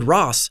 David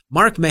Ross,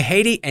 Mark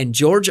Mahady, and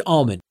George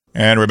Allman.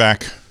 And we're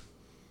back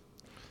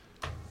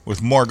with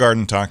more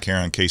Garden Talk here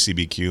on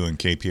KCBQ and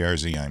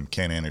KPRZ. I'm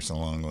Ken Anderson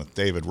along with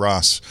David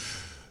Ross.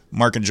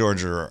 Mark and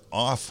George are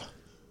off.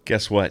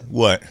 Guess what?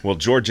 What? Well,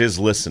 George is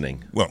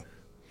listening. Well,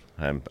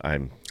 I'm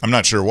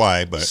not sure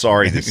why, but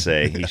sorry to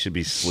say he should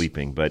be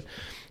sleeping, but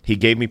he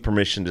gave me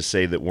permission to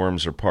say that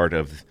worms are part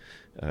of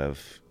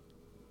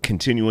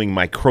continuing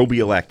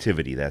microbial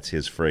activity. That's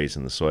his phrase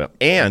in the soil.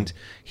 And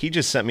he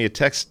just sent me a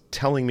text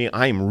telling me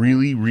I'm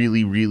really,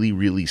 really, really,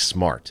 really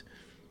smart.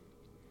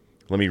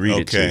 Let me read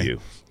it to you.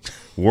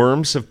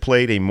 Worms have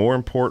played a more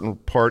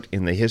important part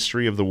in the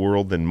history of the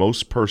world than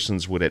most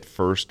persons would at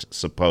first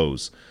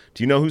suppose.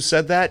 Do you know who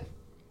said that?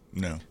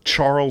 No.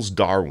 Charles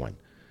Darwin.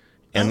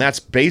 And that's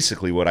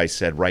basically what I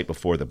said right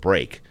before the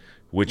break,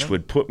 which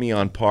would put me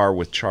on par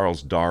with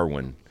Charles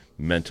Darwin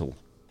mentally.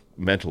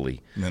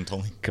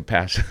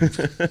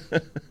 Capacity.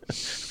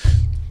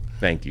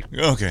 Thank you.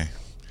 Okay.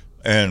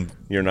 And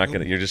you're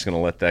just going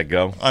to let that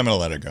go? I'm going to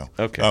let it go.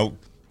 Okay.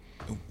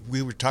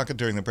 We were talking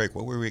during the break.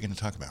 What were we going to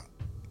talk about?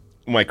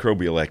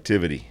 Microbial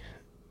activity.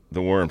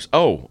 The worms.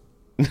 Oh.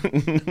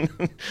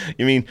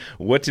 You mean,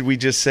 what did we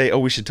just say? Oh,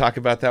 we should talk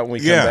about that when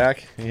we come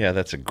back? Yeah,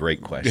 that's a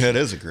great question. Yeah, it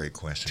is a great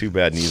question. Too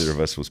bad neither of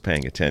us was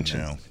paying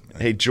attention. No.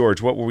 Hey,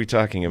 George, what were we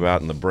talking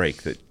about in the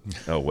break that...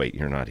 Oh, wait,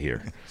 you're not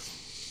here.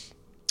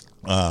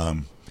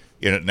 Now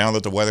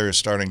that the weather is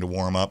starting to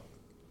warm up...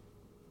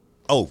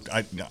 Oh,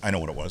 I know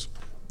what it was.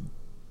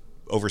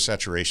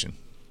 Oversaturation.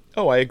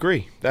 Oh, I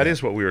agree. That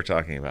is what we were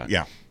talking about.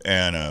 Yeah,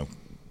 and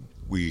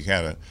we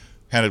had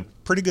a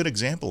pretty good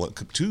example,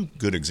 two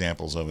good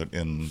examples of it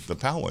in the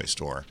Poway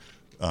store,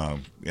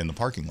 in the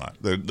parking lot.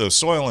 The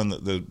soil and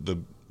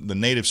the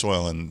native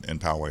soil in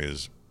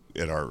Poway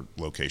at our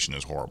location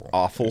is horrible.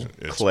 Awful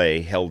It's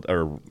clay held,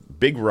 or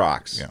big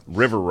rocks, Yeah.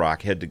 river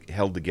rock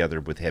held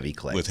together with heavy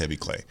clay. with heavy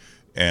clay.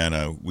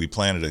 And we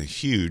planted a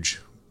huge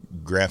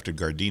grafted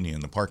gardenia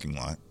in the parking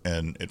lot.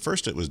 And at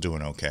first it was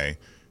doing okay.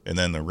 And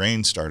then the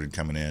rain started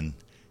coming in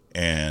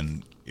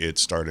and it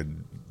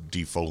started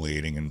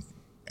defoliating and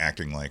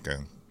acting like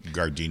a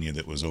gardenia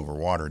that was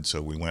overwatered.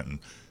 So we went and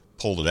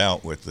pulled it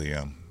out with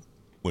the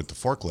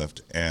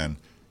forklift, and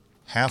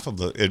half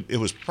of it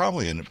was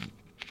probably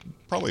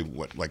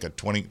what, like a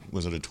 20,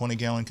 was it a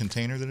 20-gallon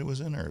container that it was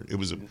in, or it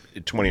was a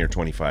 20 or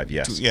 25,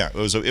 yes. yeah, it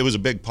was a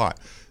big pot.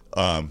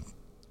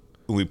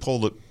 We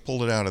pulled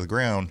it out of the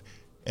ground,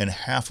 and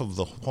half of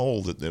the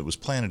hole that it was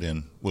planted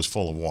in was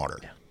full of water.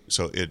 Yeah.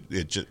 So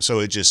it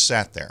just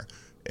sat there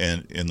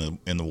and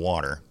in the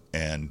water,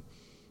 and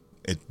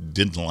it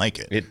didn't like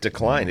it. It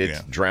declined. It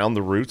Yeah. drowned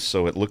the roots,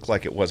 so it looked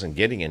like it wasn't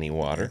getting any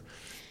water.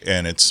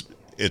 And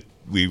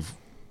we've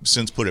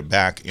since put it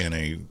back in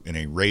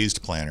a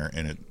raised planter,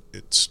 and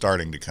it's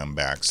starting to come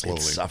back slowly.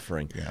 It's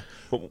suffering. Yeah.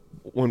 But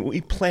when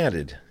we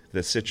planted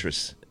the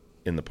citrus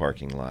in the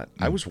parking lot,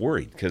 I was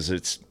worried because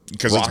it's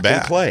rock bad.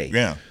 and clay.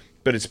 Yeah.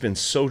 But it's been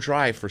so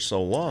dry for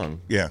so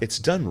long. Yeah. It's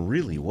done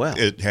really well.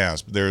 It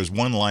has. There's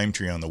one lime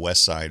tree on the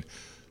west side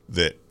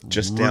that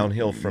just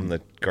downhill from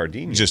the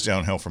gardenia.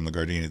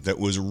 that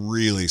was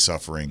really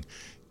suffering.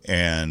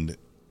 And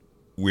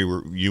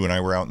you and I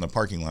were out in the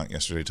parking lot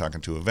yesterday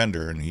talking to a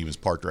vendor, and he was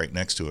parked right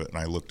next to it, and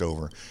I looked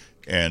over,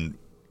 and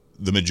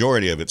the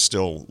majority of it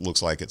still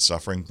looks like it's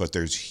suffering, but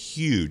there's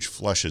huge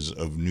flushes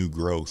of new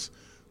growth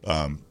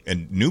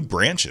and new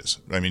branches.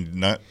 I mean,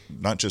 not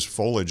just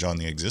foliage on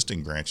the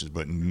existing branches,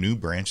 but new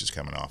branches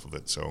coming off of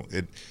it. So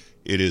it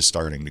is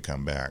starting to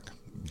come back.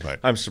 But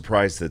I'm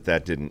surprised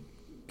that didn't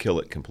kill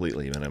it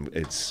completely. And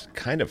it's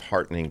kind of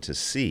heartening to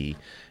see,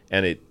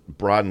 and it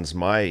broadens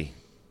my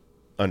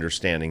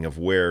understanding of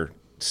where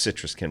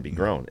citrus can be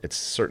grown. It's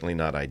certainly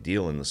not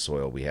ideal in the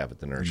soil we have at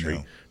the nursery,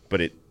 No.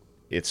 but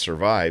it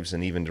survives,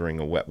 and even during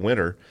a wet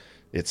winter,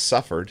 it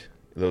suffered.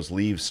 Those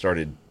leaves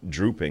started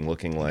drooping,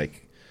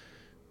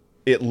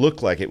 it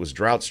looked like it was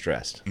drought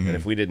stressed. And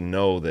if we didn't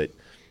know that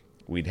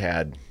we'd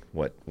had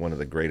one of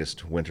the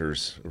greatest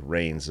winters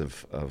rains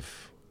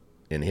of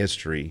in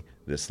history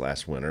this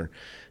last winter,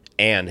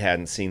 and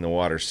hadn't seen the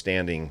water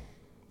standing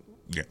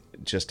yeah,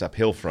 just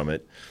uphill from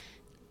it,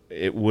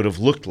 it would have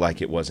looked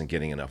like it wasn't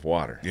getting enough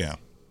water. yeah.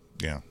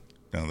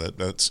 No,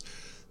 that's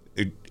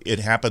it. It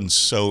happens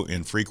so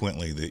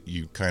infrequently that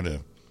you kind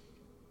of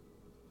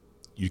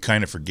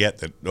forget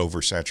that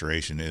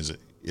oversaturation is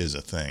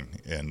a thing.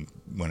 And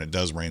when it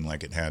does rain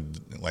like it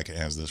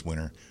has this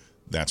winter,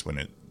 that's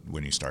when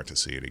you start to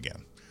see it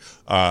again.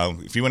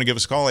 If you want to give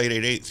us a call,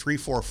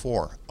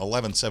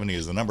 888-344-1170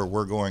 is the number.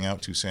 We're going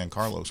out to San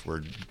Carlos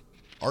where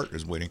Art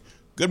is waiting.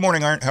 Good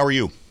morning, Art. How are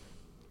you?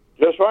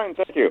 Just fine,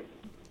 thank you.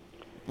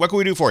 What can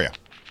we do for you?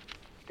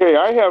 Okay,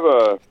 I have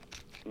a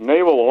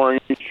navel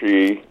orange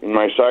tree in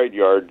my side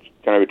yard,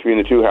 kind of between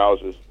the two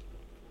houses.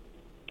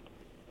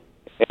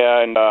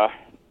 And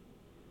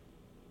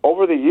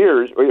over the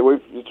years,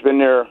 it's been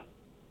there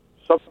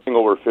something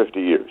over 50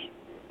 years.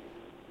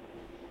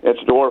 It's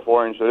dwarf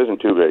orange, so it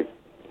isn't too big.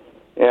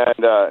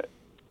 And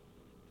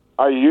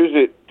I use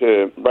it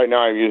right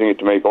now I'm using it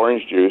to make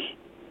orange juice.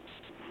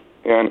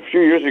 And a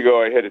few years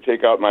ago, I had to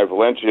take out my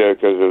Valencia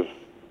because of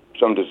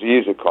some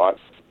disease it caught.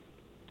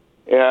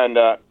 And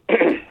I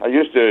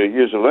used to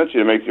use Valencia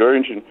to make the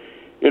orange, and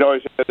it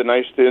always had the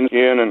nice thin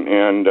skin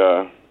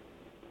and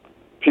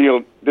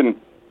peel didn't.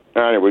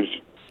 It was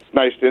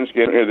nice thin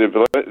skin.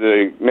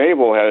 The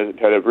navel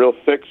had a real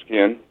thick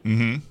skin,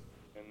 and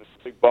this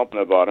big bump in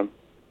the bottom.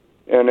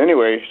 And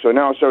anyway, so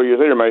now several years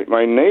later,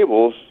 my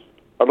navels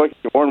I'd like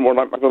to more and more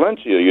like my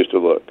Valencia used to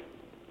look.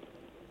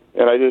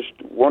 And I just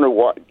wonder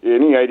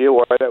any idea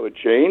why that would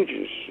change?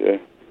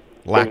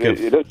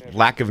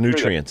 Lack of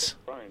nutrients.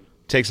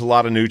 Takes a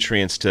lot of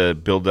nutrients to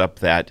build up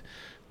that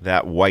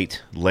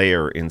white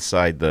layer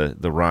inside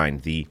the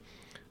rind.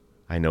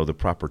 I know the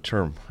proper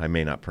term. I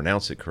may not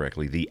pronounce it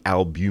correctly. The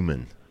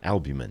albumin.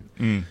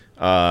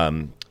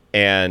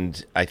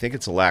 And I think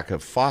it's a lack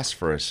of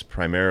phosphorus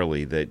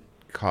primarily that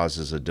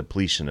causes a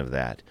depletion of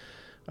that.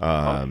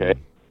 Okay.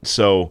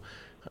 So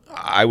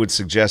I would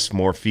suggest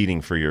more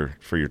feeding for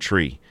your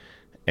tree.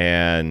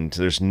 And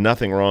there's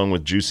nothing wrong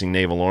with juicing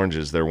navel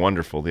oranges. They're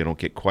wonderful. They don't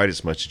get quite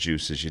as much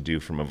juice as you do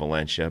from a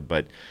Valencia,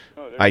 but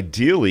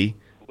ideally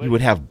you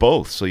would have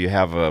both, so you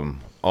have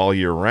them all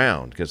year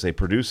round because they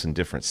produce in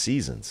different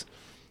seasons.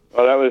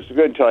 Well, that was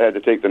good until I had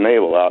to take the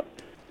navel out.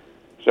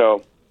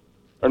 So,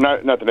 or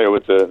not the navel,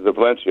 with the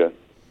Valencia.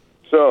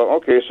 So,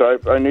 okay, so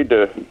I need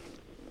to.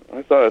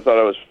 I thought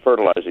I was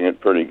fertilizing it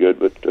pretty good,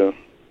 but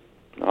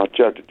I'll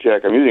have to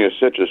check. I'm using a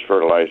citrus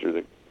fertilizer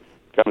that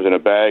comes in a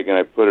bag, and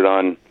I put it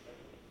on.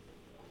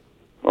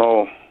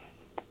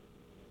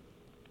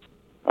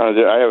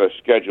 I have a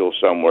schedule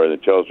somewhere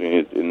that tells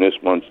me in this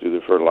month do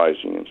the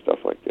fertilizing and stuff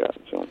like that.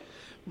 So,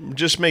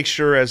 just make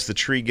sure as the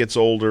tree gets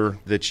older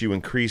that you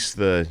increase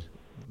the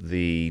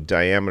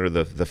diameter,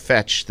 the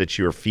fetch that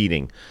you are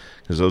feeding,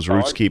 because those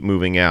roots keep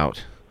moving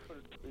out.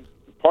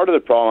 part of the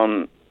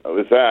problem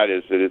with that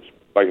is that it's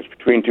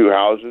between two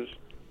houses,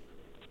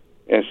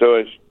 and so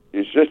it's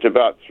just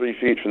about 3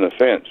 feet from the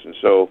fence, and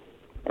so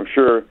I'm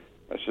sure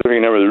a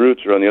significant number of the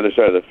roots are on the other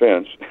side of the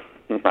fence.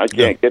 I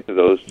can't get to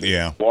those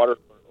to water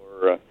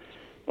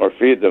or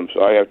feed them,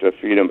 so I have to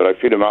feed them. But I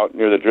feed them out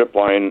near the drip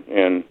line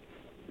and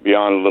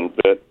beyond a little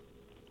bit,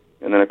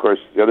 and then of course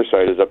the other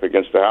side is up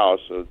against the house,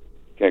 so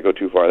can't go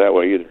too far that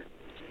way either.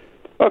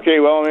 Okay,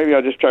 well maybe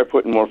I'll just try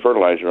putting more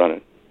fertilizer on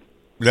it.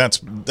 That's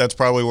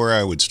probably where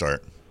I would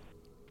start.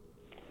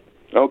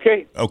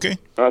 Okay. Okay.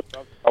 I'll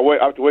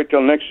have to wait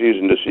till next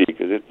season to see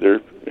because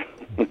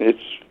it's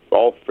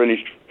all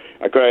finished.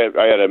 I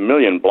had 1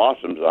 million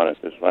blossoms on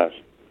it this last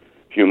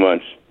few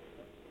months,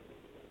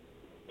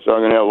 so I'm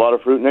going to have a lot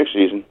of fruit next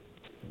season.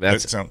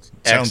 That sounds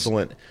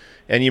excellent.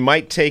 And you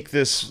might take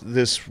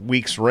this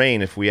week's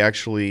rain, if we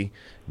actually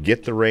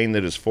get the rain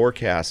that is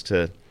forecast,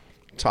 to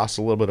toss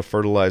a little bit of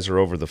fertilizer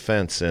over the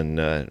fence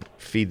and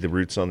feed the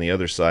roots on the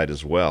other side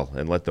as well,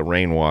 and let the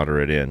rain water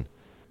it in.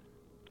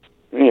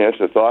 Yeah,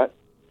 that's a thought.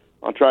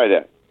 I'll try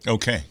that.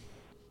 Okay.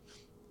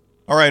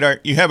 All right,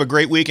 Art. You have a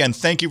great weekend.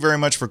 Thank you very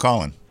much for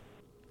calling.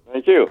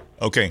 Thank you.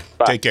 Okay.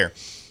 Bye. Take care.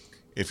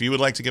 If you would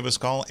like to give us a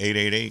call,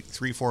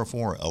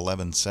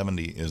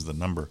 888-344-1170 is the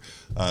number.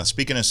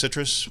 Speaking of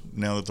citrus,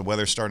 now that the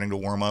weather's starting to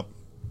warm up,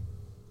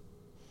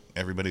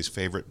 everybody's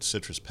favorite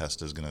citrus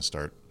pest is going to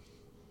start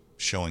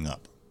showing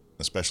up,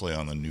 especially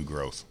on the new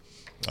growth.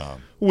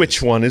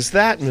 Which one is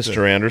that,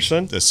 Mr.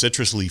 Anderson? The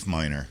citrus leaf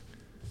miner.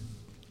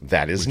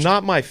 That is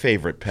not my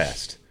favorite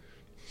pest.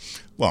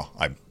 Well,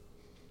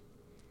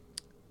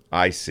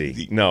 I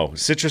see. No,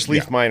 citrus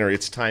leaf miner,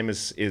 its time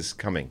is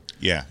coming.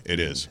 Yeah, it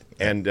is.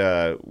 And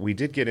we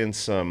did get in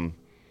some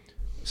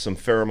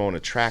pheromone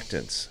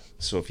attractants.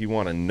 So if you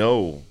want to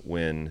know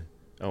when...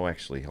 Oh,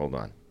 actually, hold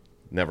on.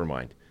 Never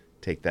mind.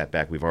 Take that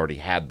back. We've already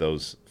had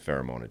those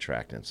pheromone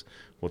attractants.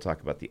 We'll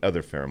talk about the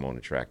other pheromone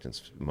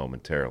attractants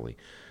momentarily.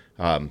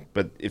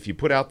 But if you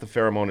put out the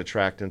pheromone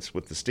attractants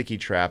with the sticky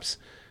traps,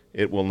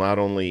 it will not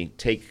only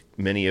take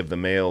many of the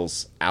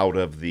males out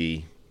of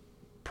the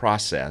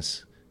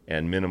process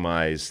and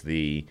minimize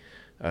the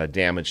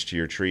damage to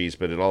your trees,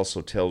 but it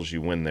also tells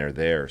you when they're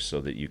there so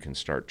that you can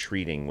start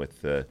treating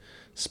with the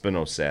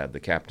spinosad, the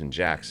Captain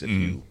Jacks, if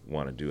you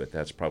want to do it.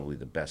 That's probably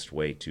the best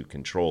way to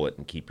control it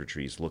and keep your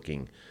trees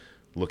looking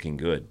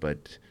good.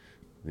 But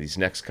these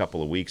next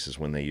couple of weeks is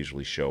when they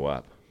usually show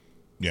up.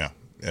 Yeah,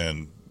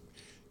 and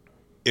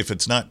if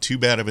it's not too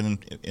bad of an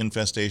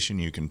infestation,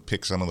 you can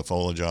pick some of the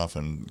foliage off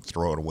and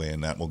throw it away,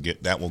 and that will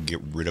get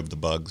rid of the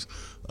bugs.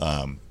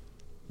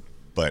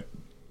 But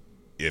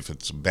if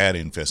it's a bad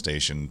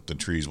infestation, the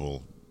trees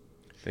will.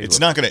 It's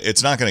not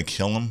gonna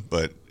kill them,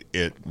 but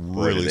it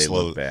really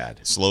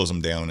slows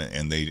them down,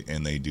 and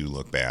they do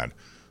look bad.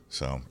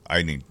 So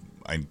I need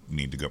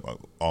to go.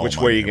 Which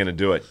way are you gonna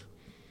do it?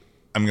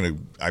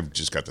 I've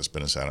just got the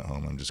spinosad at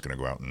home. I'm just gonna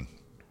go out and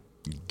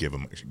give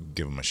them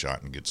a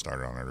shot and get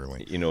started on it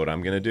early. You know what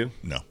I'm gonna do?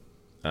 No.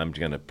 I'm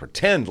gonna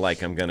pretend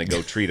like I'm gonna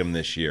go treat them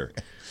this year,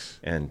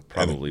 and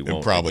probably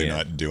won't. Probably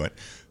not do it.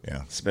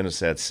 Yeah.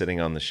 Spinosad's sitting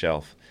on the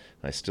shelf.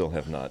 I still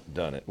have not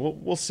done it.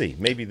 We'll see.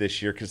 Maybe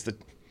this year, because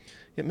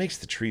it makes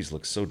the trees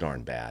look so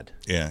darn bad.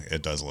 Yeah,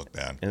 it does look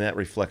bad. And that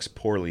reflects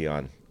poorly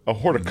on a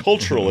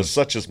horticulturalist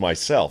such as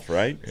myself,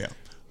 right? Yeah.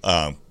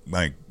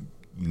 My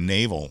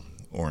navel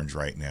orange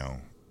right now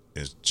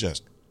is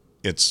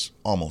it's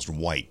almost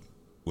white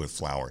with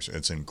flowers.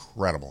 It's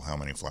incredible how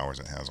many flowers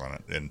it has on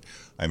it. And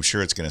I'm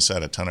sure it's going to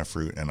set a ton of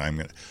fruit, and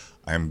I'm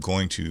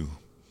going to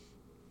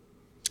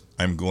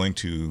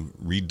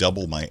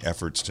redouble my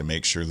efforts to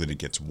make sure that it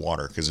gets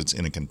water because it's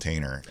in a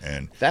container.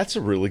 And that's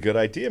a really good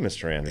idea,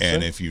 Mr.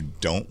 Anderson. And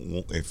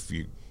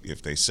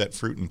if they set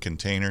fruit in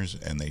containers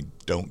and they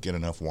don't get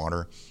enough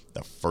water,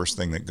 the first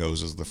thing that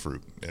goes is the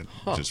fruit. It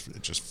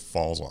just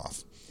falls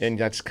off. And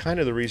that's kind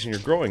of the reason you're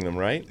growing them,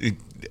 right?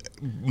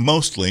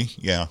 Mostly,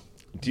 yeah.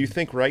 Do you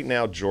think right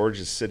now George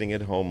is sitting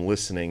at home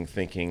listening,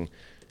 thinking,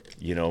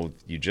 you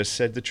just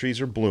said the trees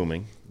are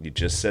blooming. You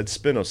just said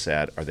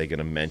spinosad. Are they going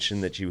to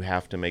mention that you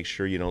have to make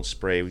sure you don't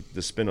spray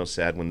the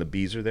spinosad when the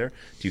bees are there?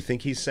 Do you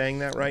think he's saying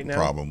that right now?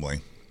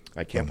 Probably.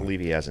 I can't believe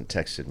he hasn't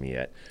texted me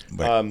yet.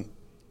 But,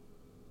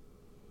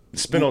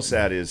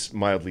 spinosad is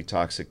mildly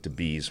toxic to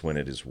bees when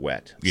it is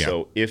wet. Yeah.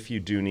 So if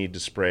you do need to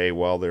spray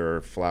while there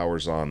are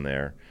flowers on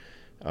there,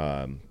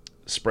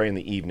 spray in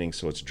the evening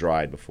so it's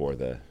dried before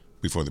the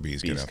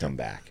bees get out come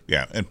back.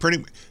 Yeah, and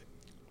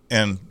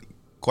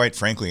quite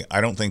frankly,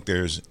 I don't think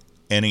there's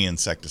any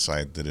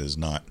insecticide that is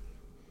not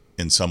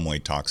in some way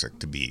toxic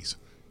to bees.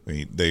 I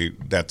mean,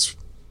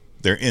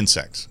 they're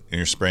insects, and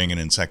you're spraying an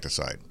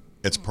insecticide.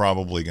 It's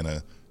probably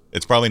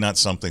not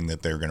something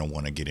that they're going to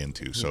want to get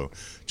into. So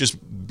just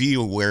be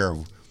aware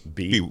of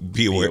be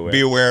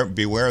aware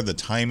of the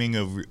timing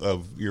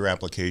of your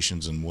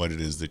applications and what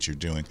it is that you're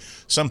doing.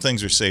 Some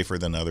things are safer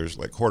than others,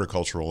 like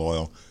horticultural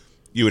oil.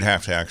 You would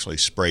have to actually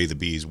spray the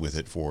bees with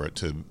it for it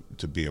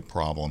to be a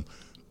problem.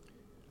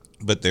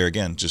 But there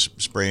again,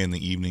 just spray in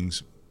the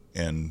evenings,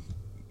 and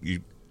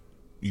you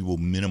will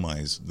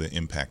minimize the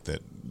impact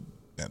that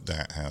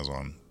that has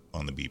on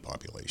the bee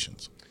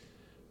populations.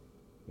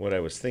 What I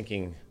was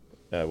thinking,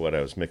 what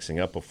I was mixing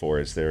up before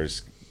is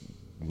there's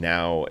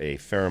now a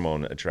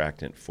pheromone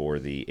attractant for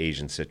the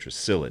Asian citrus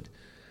psyllid.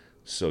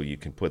 So you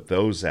can put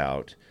those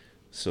out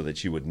so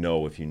that you would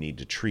know if you need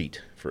to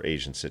treat for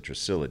Asian citrus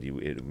psyllid.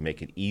 It would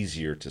make it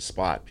easier to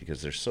spot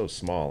because they're so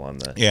small on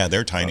the... Yeah,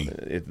 they're tiny.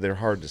 They're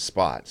hard to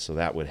spot, so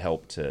that would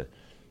help to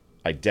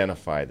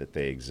identify that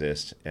they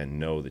exist and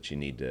know that you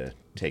need to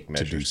take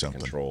measures to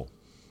control.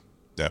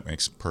 That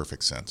makes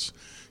perfect sense.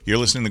 You're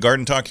listening to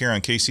Garden Talk here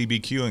on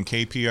KCBQ and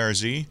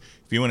KPRZ.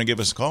 If you want to give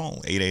us a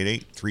call,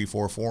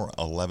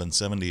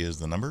 888-344-1170 is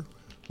the number.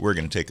 We're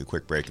going to take a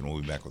quick break, and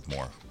we'll be back with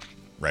more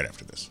right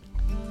after this.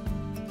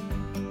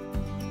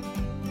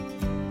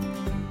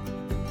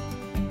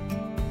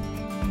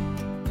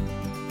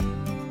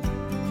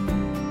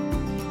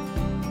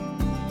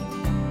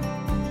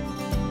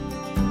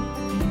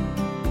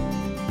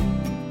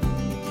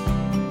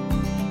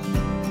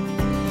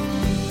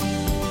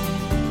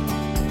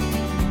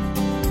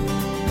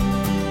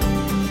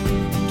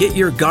 Get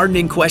your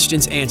gardening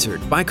questions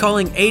answered by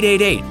calling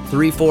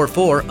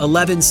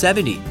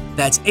 888-344-1170.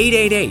 That's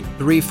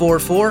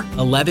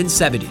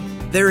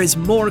 888-344-1170. There is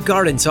more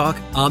Garden Talk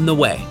on the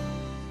way.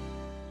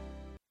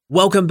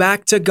 Welcome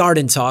back to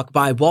Garden Talk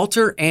by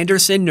Walter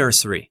Anderson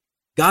Nursery.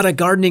 Got a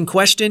gardening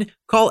question?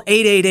 Call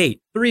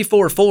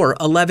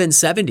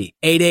 888-344-1170.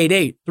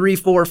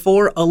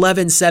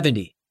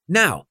 888-344-1170.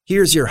 Now,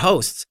 here's your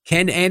hosts,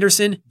 Ken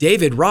Anderson,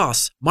 David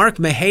Ross, Mark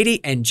Mahady,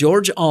 and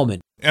George Allman.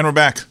 And we're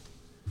back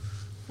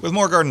with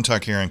more Garden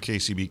Talk here on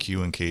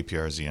KCBQ and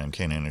KPRZ. I'm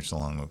Ken Anderson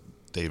along with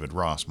David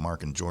Ross.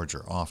 Mark and George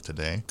are off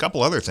today. A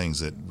couple other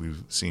things that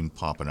we've seen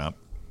popping up.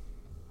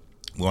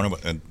 One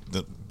of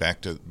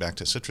back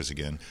to citrus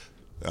again.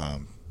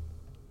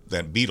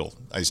 That beetle.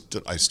 I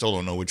still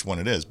don't know which one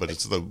it is, but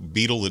it's the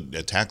beetle that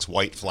attacks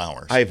white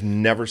flowers. I've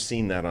never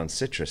seen that on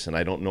citrus, and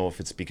I don't know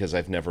if it's because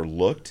I've never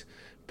looked.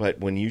 But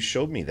when you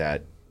showed me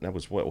that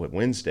was what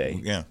Wednesday.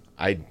 Yeah.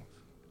 I'd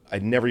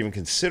never even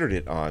considered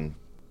it on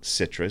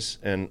citrus,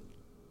 and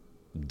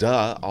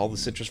duh, all the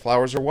citrus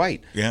flowers are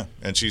white. Yeah,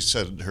 and she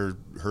said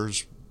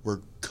hers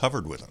were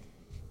covered with them.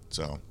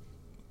 So,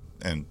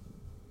 and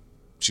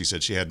she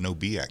said she had no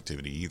bee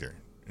activity either,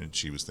 and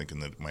she was thinking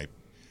that it might.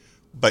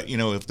 But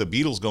if the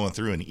beetle's going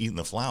through and eating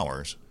the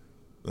flowers,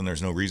 then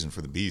there's no reason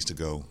for the bees to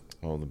go.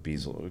 Oh, the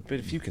bees will. But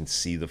if you can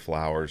see the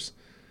flowers,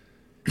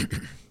 yeah,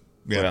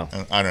 well,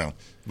 I don't know.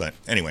 But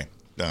anyway,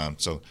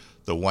 so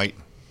the white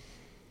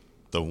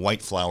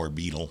flower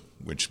beetle,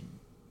 which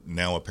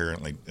now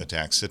apparently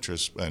attacks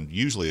citrus, and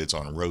usually it's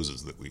on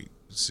roses that we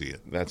see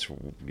it.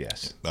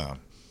 Yes.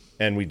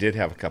 And we did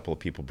have a couple of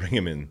people bring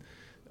them in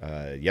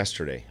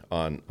yesterday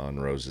on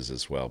roses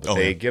as well. But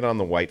they get on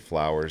the white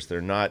flowers.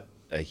 They're not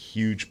a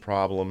huge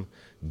problem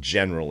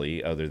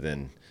generally, other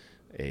than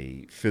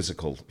a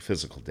physical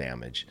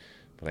damage.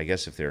 But I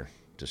guess if they're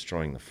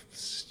destroying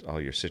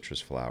all your citrus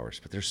flowers,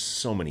 but there's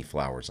so many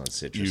flowers on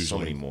citrus, usually. So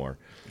many more.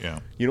 Yeah.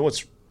 You know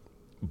what's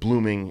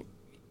blooming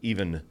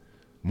even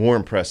more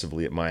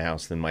impressively at my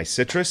house than my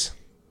citrus?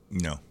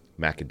 No.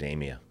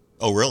 Macadamia.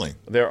 Oh, really?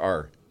 There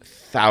are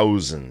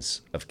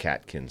thousands of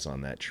catkins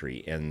on that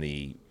tree, and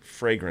the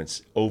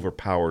fragrance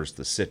overpowers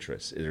the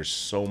citrus. There's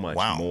so much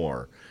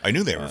more. I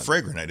knew they were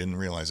fragrant. I didn't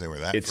realize they were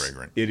that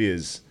fragrant. It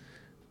is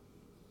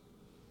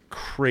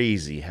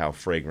crazy how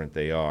fragrant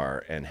they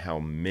are and how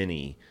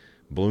many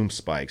bloom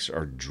spikes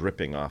are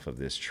dripping off of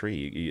this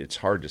tree. It's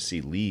hard to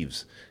see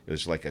leaves.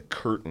 There's like a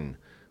curtain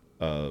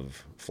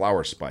of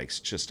flower spikes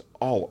just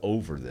all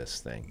over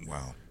this thing.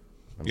 Wow.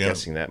 I'm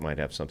guessing that might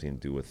have something to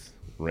do with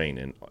rain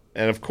and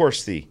of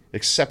course the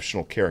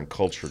exceptional care and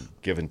culture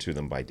given to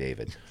them by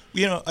David.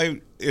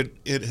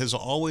 It has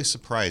always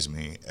surprised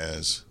me,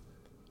 as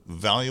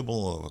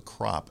valuable of a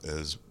crop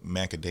as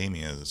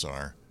macadamias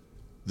are,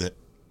 that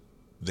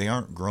they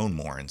aren't grown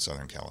more in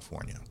Southern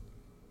California.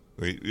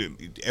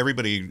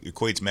 Everybody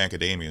equates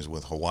macadamias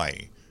with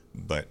Hawaii,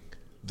 but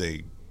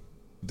they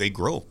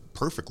grow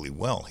perfectly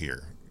well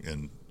here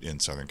in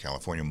Southern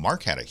California.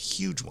 Mark had a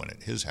huge one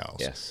at his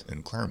house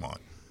in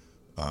Claremont.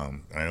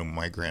 And I know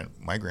my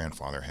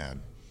grandfather had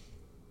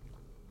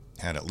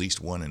at least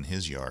one in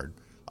his yard.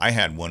 I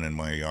had one in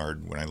my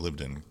yard when I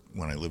lived in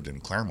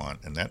Claremont,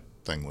 and that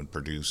thing would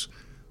produce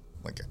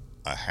like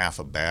a half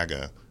a bag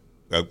a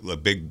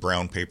big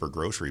brown paper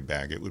grocery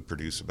bag. It would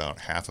produce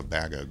about half a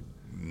bag of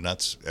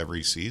nuts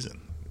every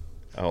season.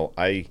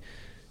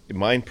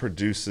 Mine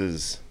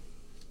produces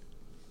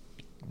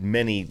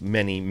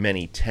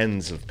many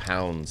tens of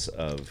pounds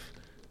of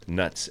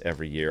nuts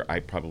every year. I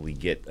probably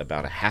get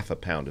about a half a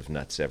pound of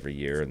nuts every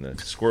year, and the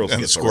squirrels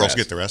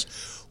get the rest.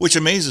 Which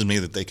amazes me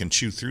that they can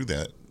chew through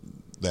that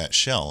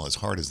shell, as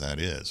hard as that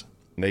is.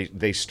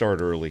 They start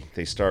early.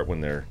 They start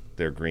when they're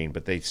green,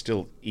 but they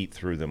still eat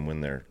through them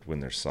when they're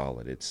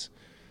solid. It's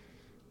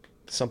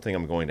something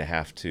I'm going to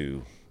have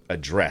to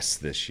address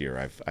this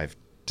year. I've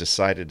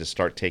decided to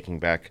start taking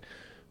back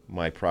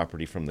my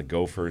property from the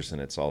gophers,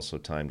 and it's also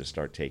time to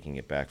start taking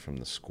it back from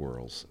the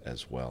squirrels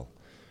as well.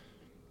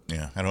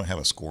 Yeah, I don't have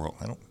a squirrel.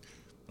 I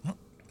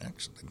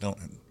actually don't.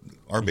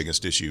 Our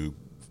biggest issue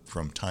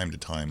from time to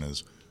time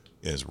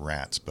is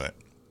rats, but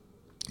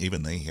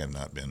even they have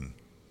not been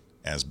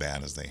as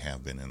bad as they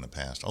have been in the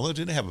past. Although I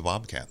did have a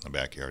bobcat in the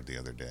backyard the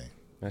other day.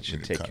 That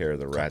should take care of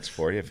the rats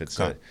for you if it's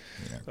a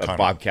Connor.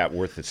 bobcat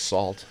worth its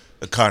salt.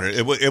 Connor,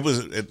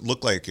 it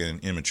looked like an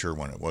immature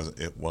one.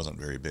 It wasn't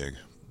very big,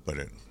 but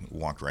it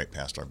walked right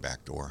past our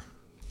back door.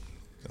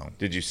 So,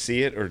 did you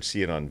see it or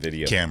see it on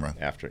video? Camera.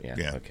 After,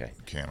 yeah. Okay.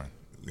 Camera.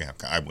 Yeah,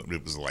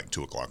 it was like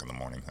 2:00 in the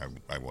morning.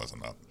 I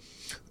wasn't up.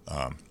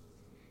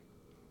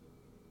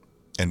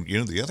 And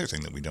the other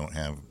thing that we don't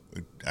have,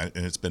 and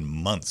it's been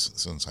months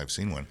since I've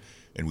seen one,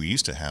 and we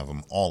used to have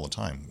them all the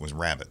time, was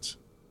rabbits.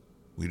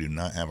 We do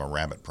not have a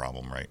rabbit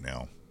problem right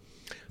now.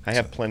 I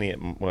have plenty.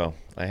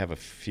 I have a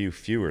few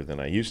fewer than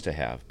I used to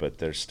have, but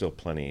there's still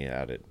plenty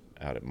out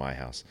at my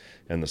house.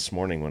 And this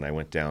morning when I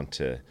went down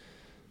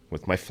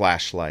with my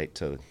flashlight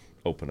to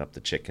open up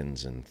the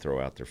chickens and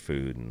throw out their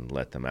food and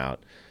let them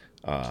out,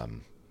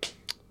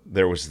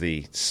 there was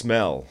the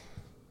smell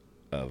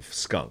of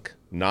skunk.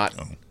 Not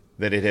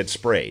that it had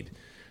sprayed,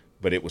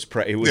 but it was.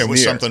 It was. There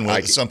was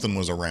near. something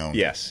was around.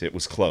 Yes, it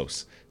was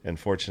close. And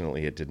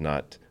fortunately, it did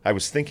not. I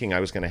was thinking I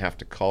was going to have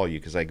to call you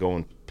because I go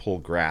and pull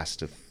grass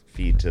to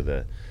feed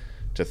to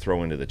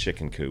throw into the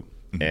chicken coop,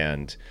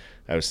 and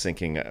I was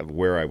thinking of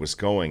where I was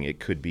going.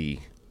 It could be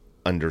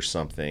under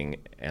something,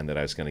 and that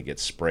I was going to get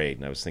sprayed.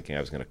 And I was thinking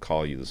I was going to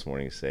call you this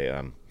morning and say,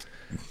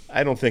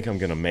 I don't think I'm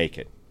going to make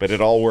it, but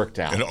it all worked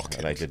out,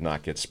 and I did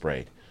not get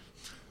sprayed.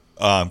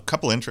 A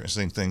couple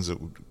interesting things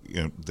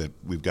that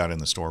we've got in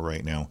the store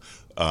right now.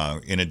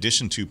 In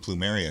addition to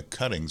plumeria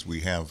cuttings,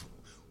 we have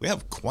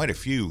quite a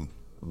few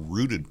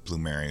rooted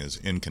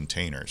plumerias in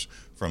containers,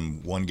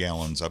 from 1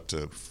 gallons up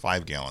to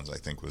 5 gallons. I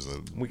think was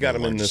the. We got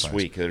them in this size.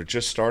 week. They're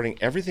just starting.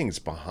 Everything's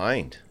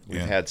behind.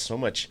 We've had so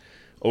much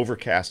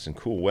overcast and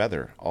cool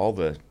weather. All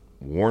the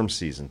warm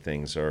season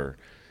things are.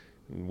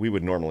 We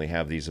would normally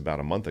have these about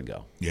a month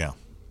ago. Yeah.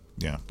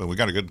 Yeah, but we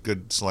got a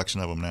good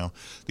selection of them now.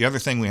 The other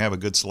thing we have a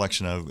good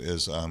selection of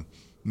is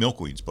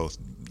milkweeds, both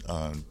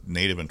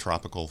native and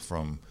tropical,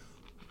 from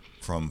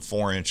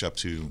 4-inch up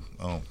to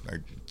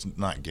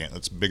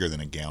it's bigger than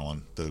a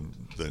gallon.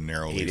 The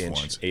narrow leaf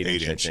ones,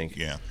 8-inch, I think.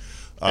 Yeah,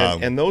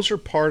 and those are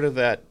part of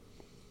that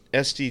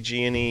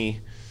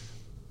SDG&E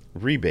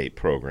rebate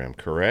program,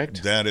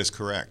 correct? That is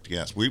correct.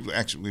 Yes, we've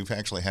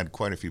actually had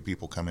quite a few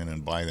people come in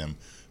and buy them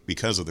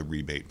because of the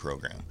rebate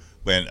program.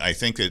 But I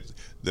think that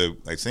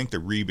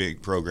the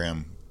rebate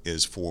program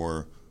is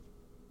for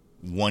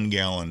 1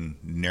 gallon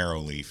narrow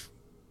leaf.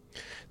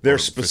 They're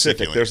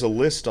specific. There's a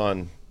list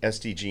on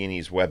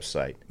SDG&E's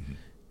website,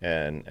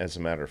 and as a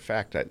matter of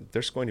fact,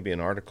 there's going to be an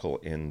article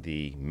in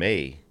the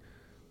May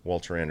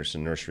Walter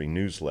Anderson Nursery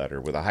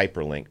newsletter with a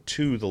hyperlink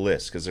to the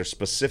list, because there's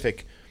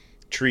specific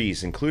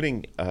trees,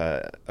 including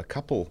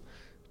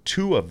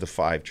 2 of the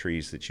 5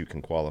 trees that you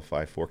can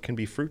qualify for can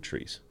be fruit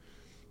trees.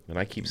 And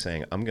I keep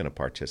saying I'm going to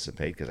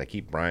participate because I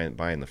keep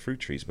buying the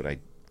fruit trees, but I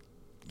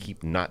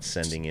keep not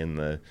sending in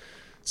the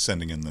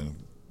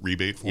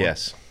rebate form.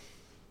 Yes.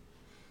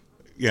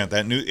 Yeah,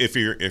 if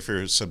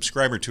you're a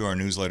subscriber to our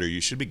newsletter,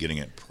 you should be getting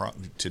it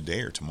today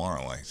or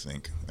tomorrow. I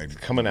think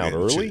coming out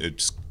early.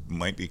 It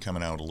might be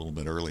coming out a little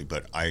bit early,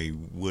 but I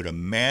would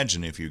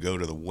imagine if you go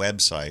to the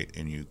website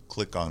and you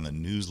click on the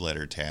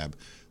newsletter tab,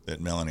 that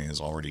Melanie has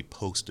already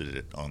posted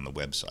it on the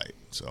website.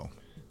 So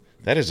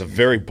that is a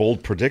very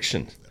bold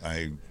prediction.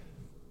 I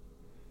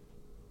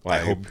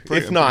hope.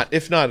 If not,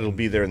 it'll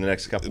be there in the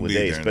next couple of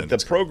days. But the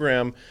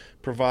program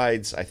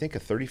provides, I think, a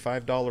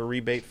 $35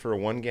 rebate for a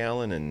 1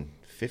 gallon and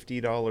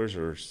 $50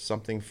 or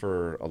something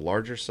for a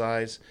larger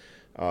size.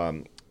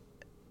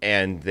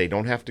 And they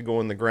don't have to go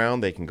in the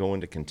ground. They can go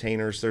into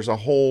containers. There's a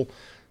whole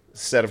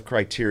set of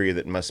criteria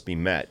that must be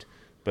met.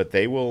 But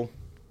they will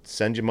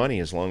send you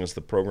money as long as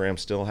the program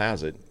still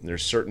has it.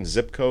 There's certain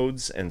zip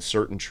codes and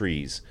certain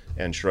trees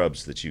and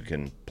shrubs that you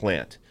can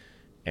plant.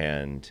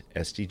 And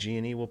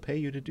SDG&E will pay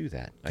you to do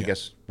that. I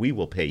guess we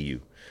will pay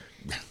you.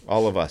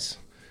 All of us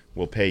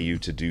will pay you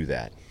to do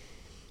that.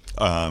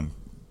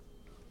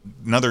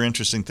 Another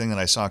interesting thing that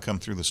I saw come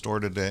through the store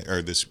today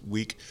or this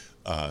week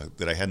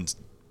that I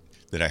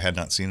had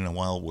not seen in a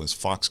while was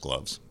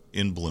foxgloves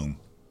in bloom.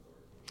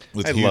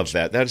 I love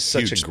that. That is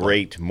such a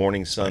great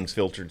morning sun,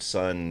 filtered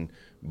sun,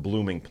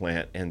 blooming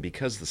plant. And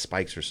because the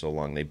spikes are so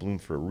long, they bloom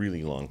for a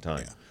really long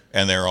time. Yeah.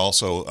 And they're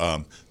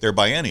also they're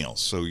biennials,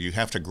 so you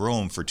have to grow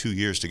them for 2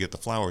 years to get the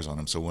flowers on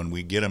them. So when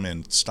we get them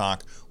in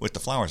stock with the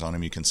flowers on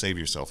them, you can save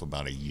yourself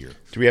about a year.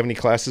 Do we have any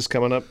classes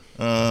coming up?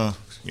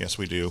 Yes,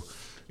 we do.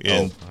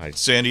 In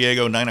San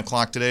Diego, 9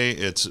 o'clock today,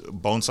 it's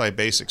Bonsai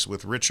Basics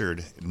with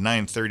Richard.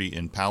 9:30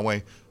 in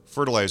Poway,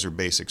 Fertilizer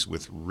Basics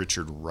with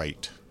Richard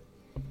Wright.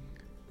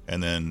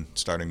 And then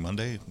starting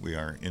Monday, we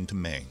are into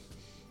May.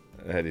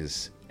 That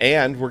is.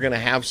 And we're going to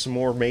have some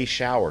more May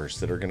showers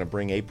that are going to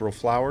bring April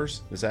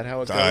flowers. Is that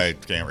how it goes? I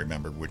can't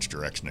remember which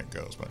direction it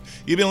goes. But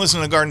you've been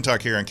listening to Garden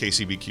Talk here on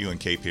KCBQ and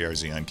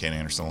KPRZ. I'm Ken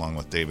Anderson along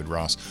with David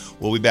Ross.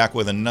 We'll be back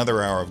with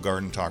another hour of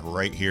Garden Talk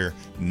right here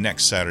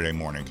next Saturday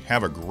morning.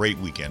 Have a great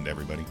weekend,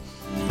 everybody.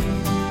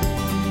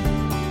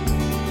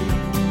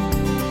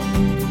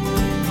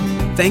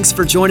 Thanks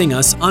for joining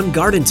us on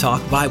Garden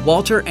Talk by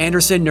Walter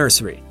Anderson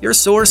Nursery, your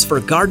source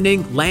for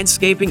gardening,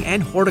 landscaping,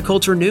 and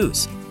horticulture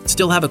news.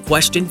 Still have a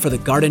question for the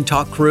Garden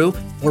Talk crew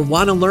or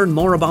want to learn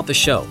more about the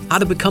show, how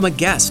to become a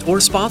guest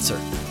or sponsor?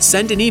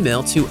 Send an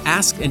email to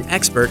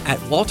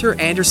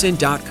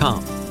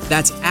askanexpert@walteranderson.com.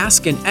 That's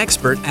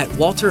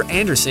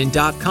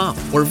askanexpert@walteranderson.com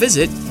or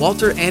visit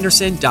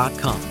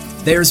walteranderson.com.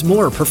 There's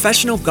more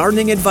professional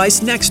gardening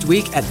advice next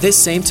week at this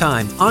same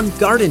time on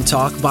Garden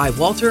Talk by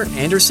Walter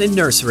Anderson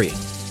Nursery.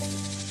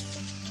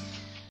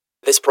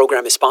 This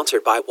program is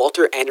sponsored by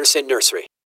Walter Anderson Nursery.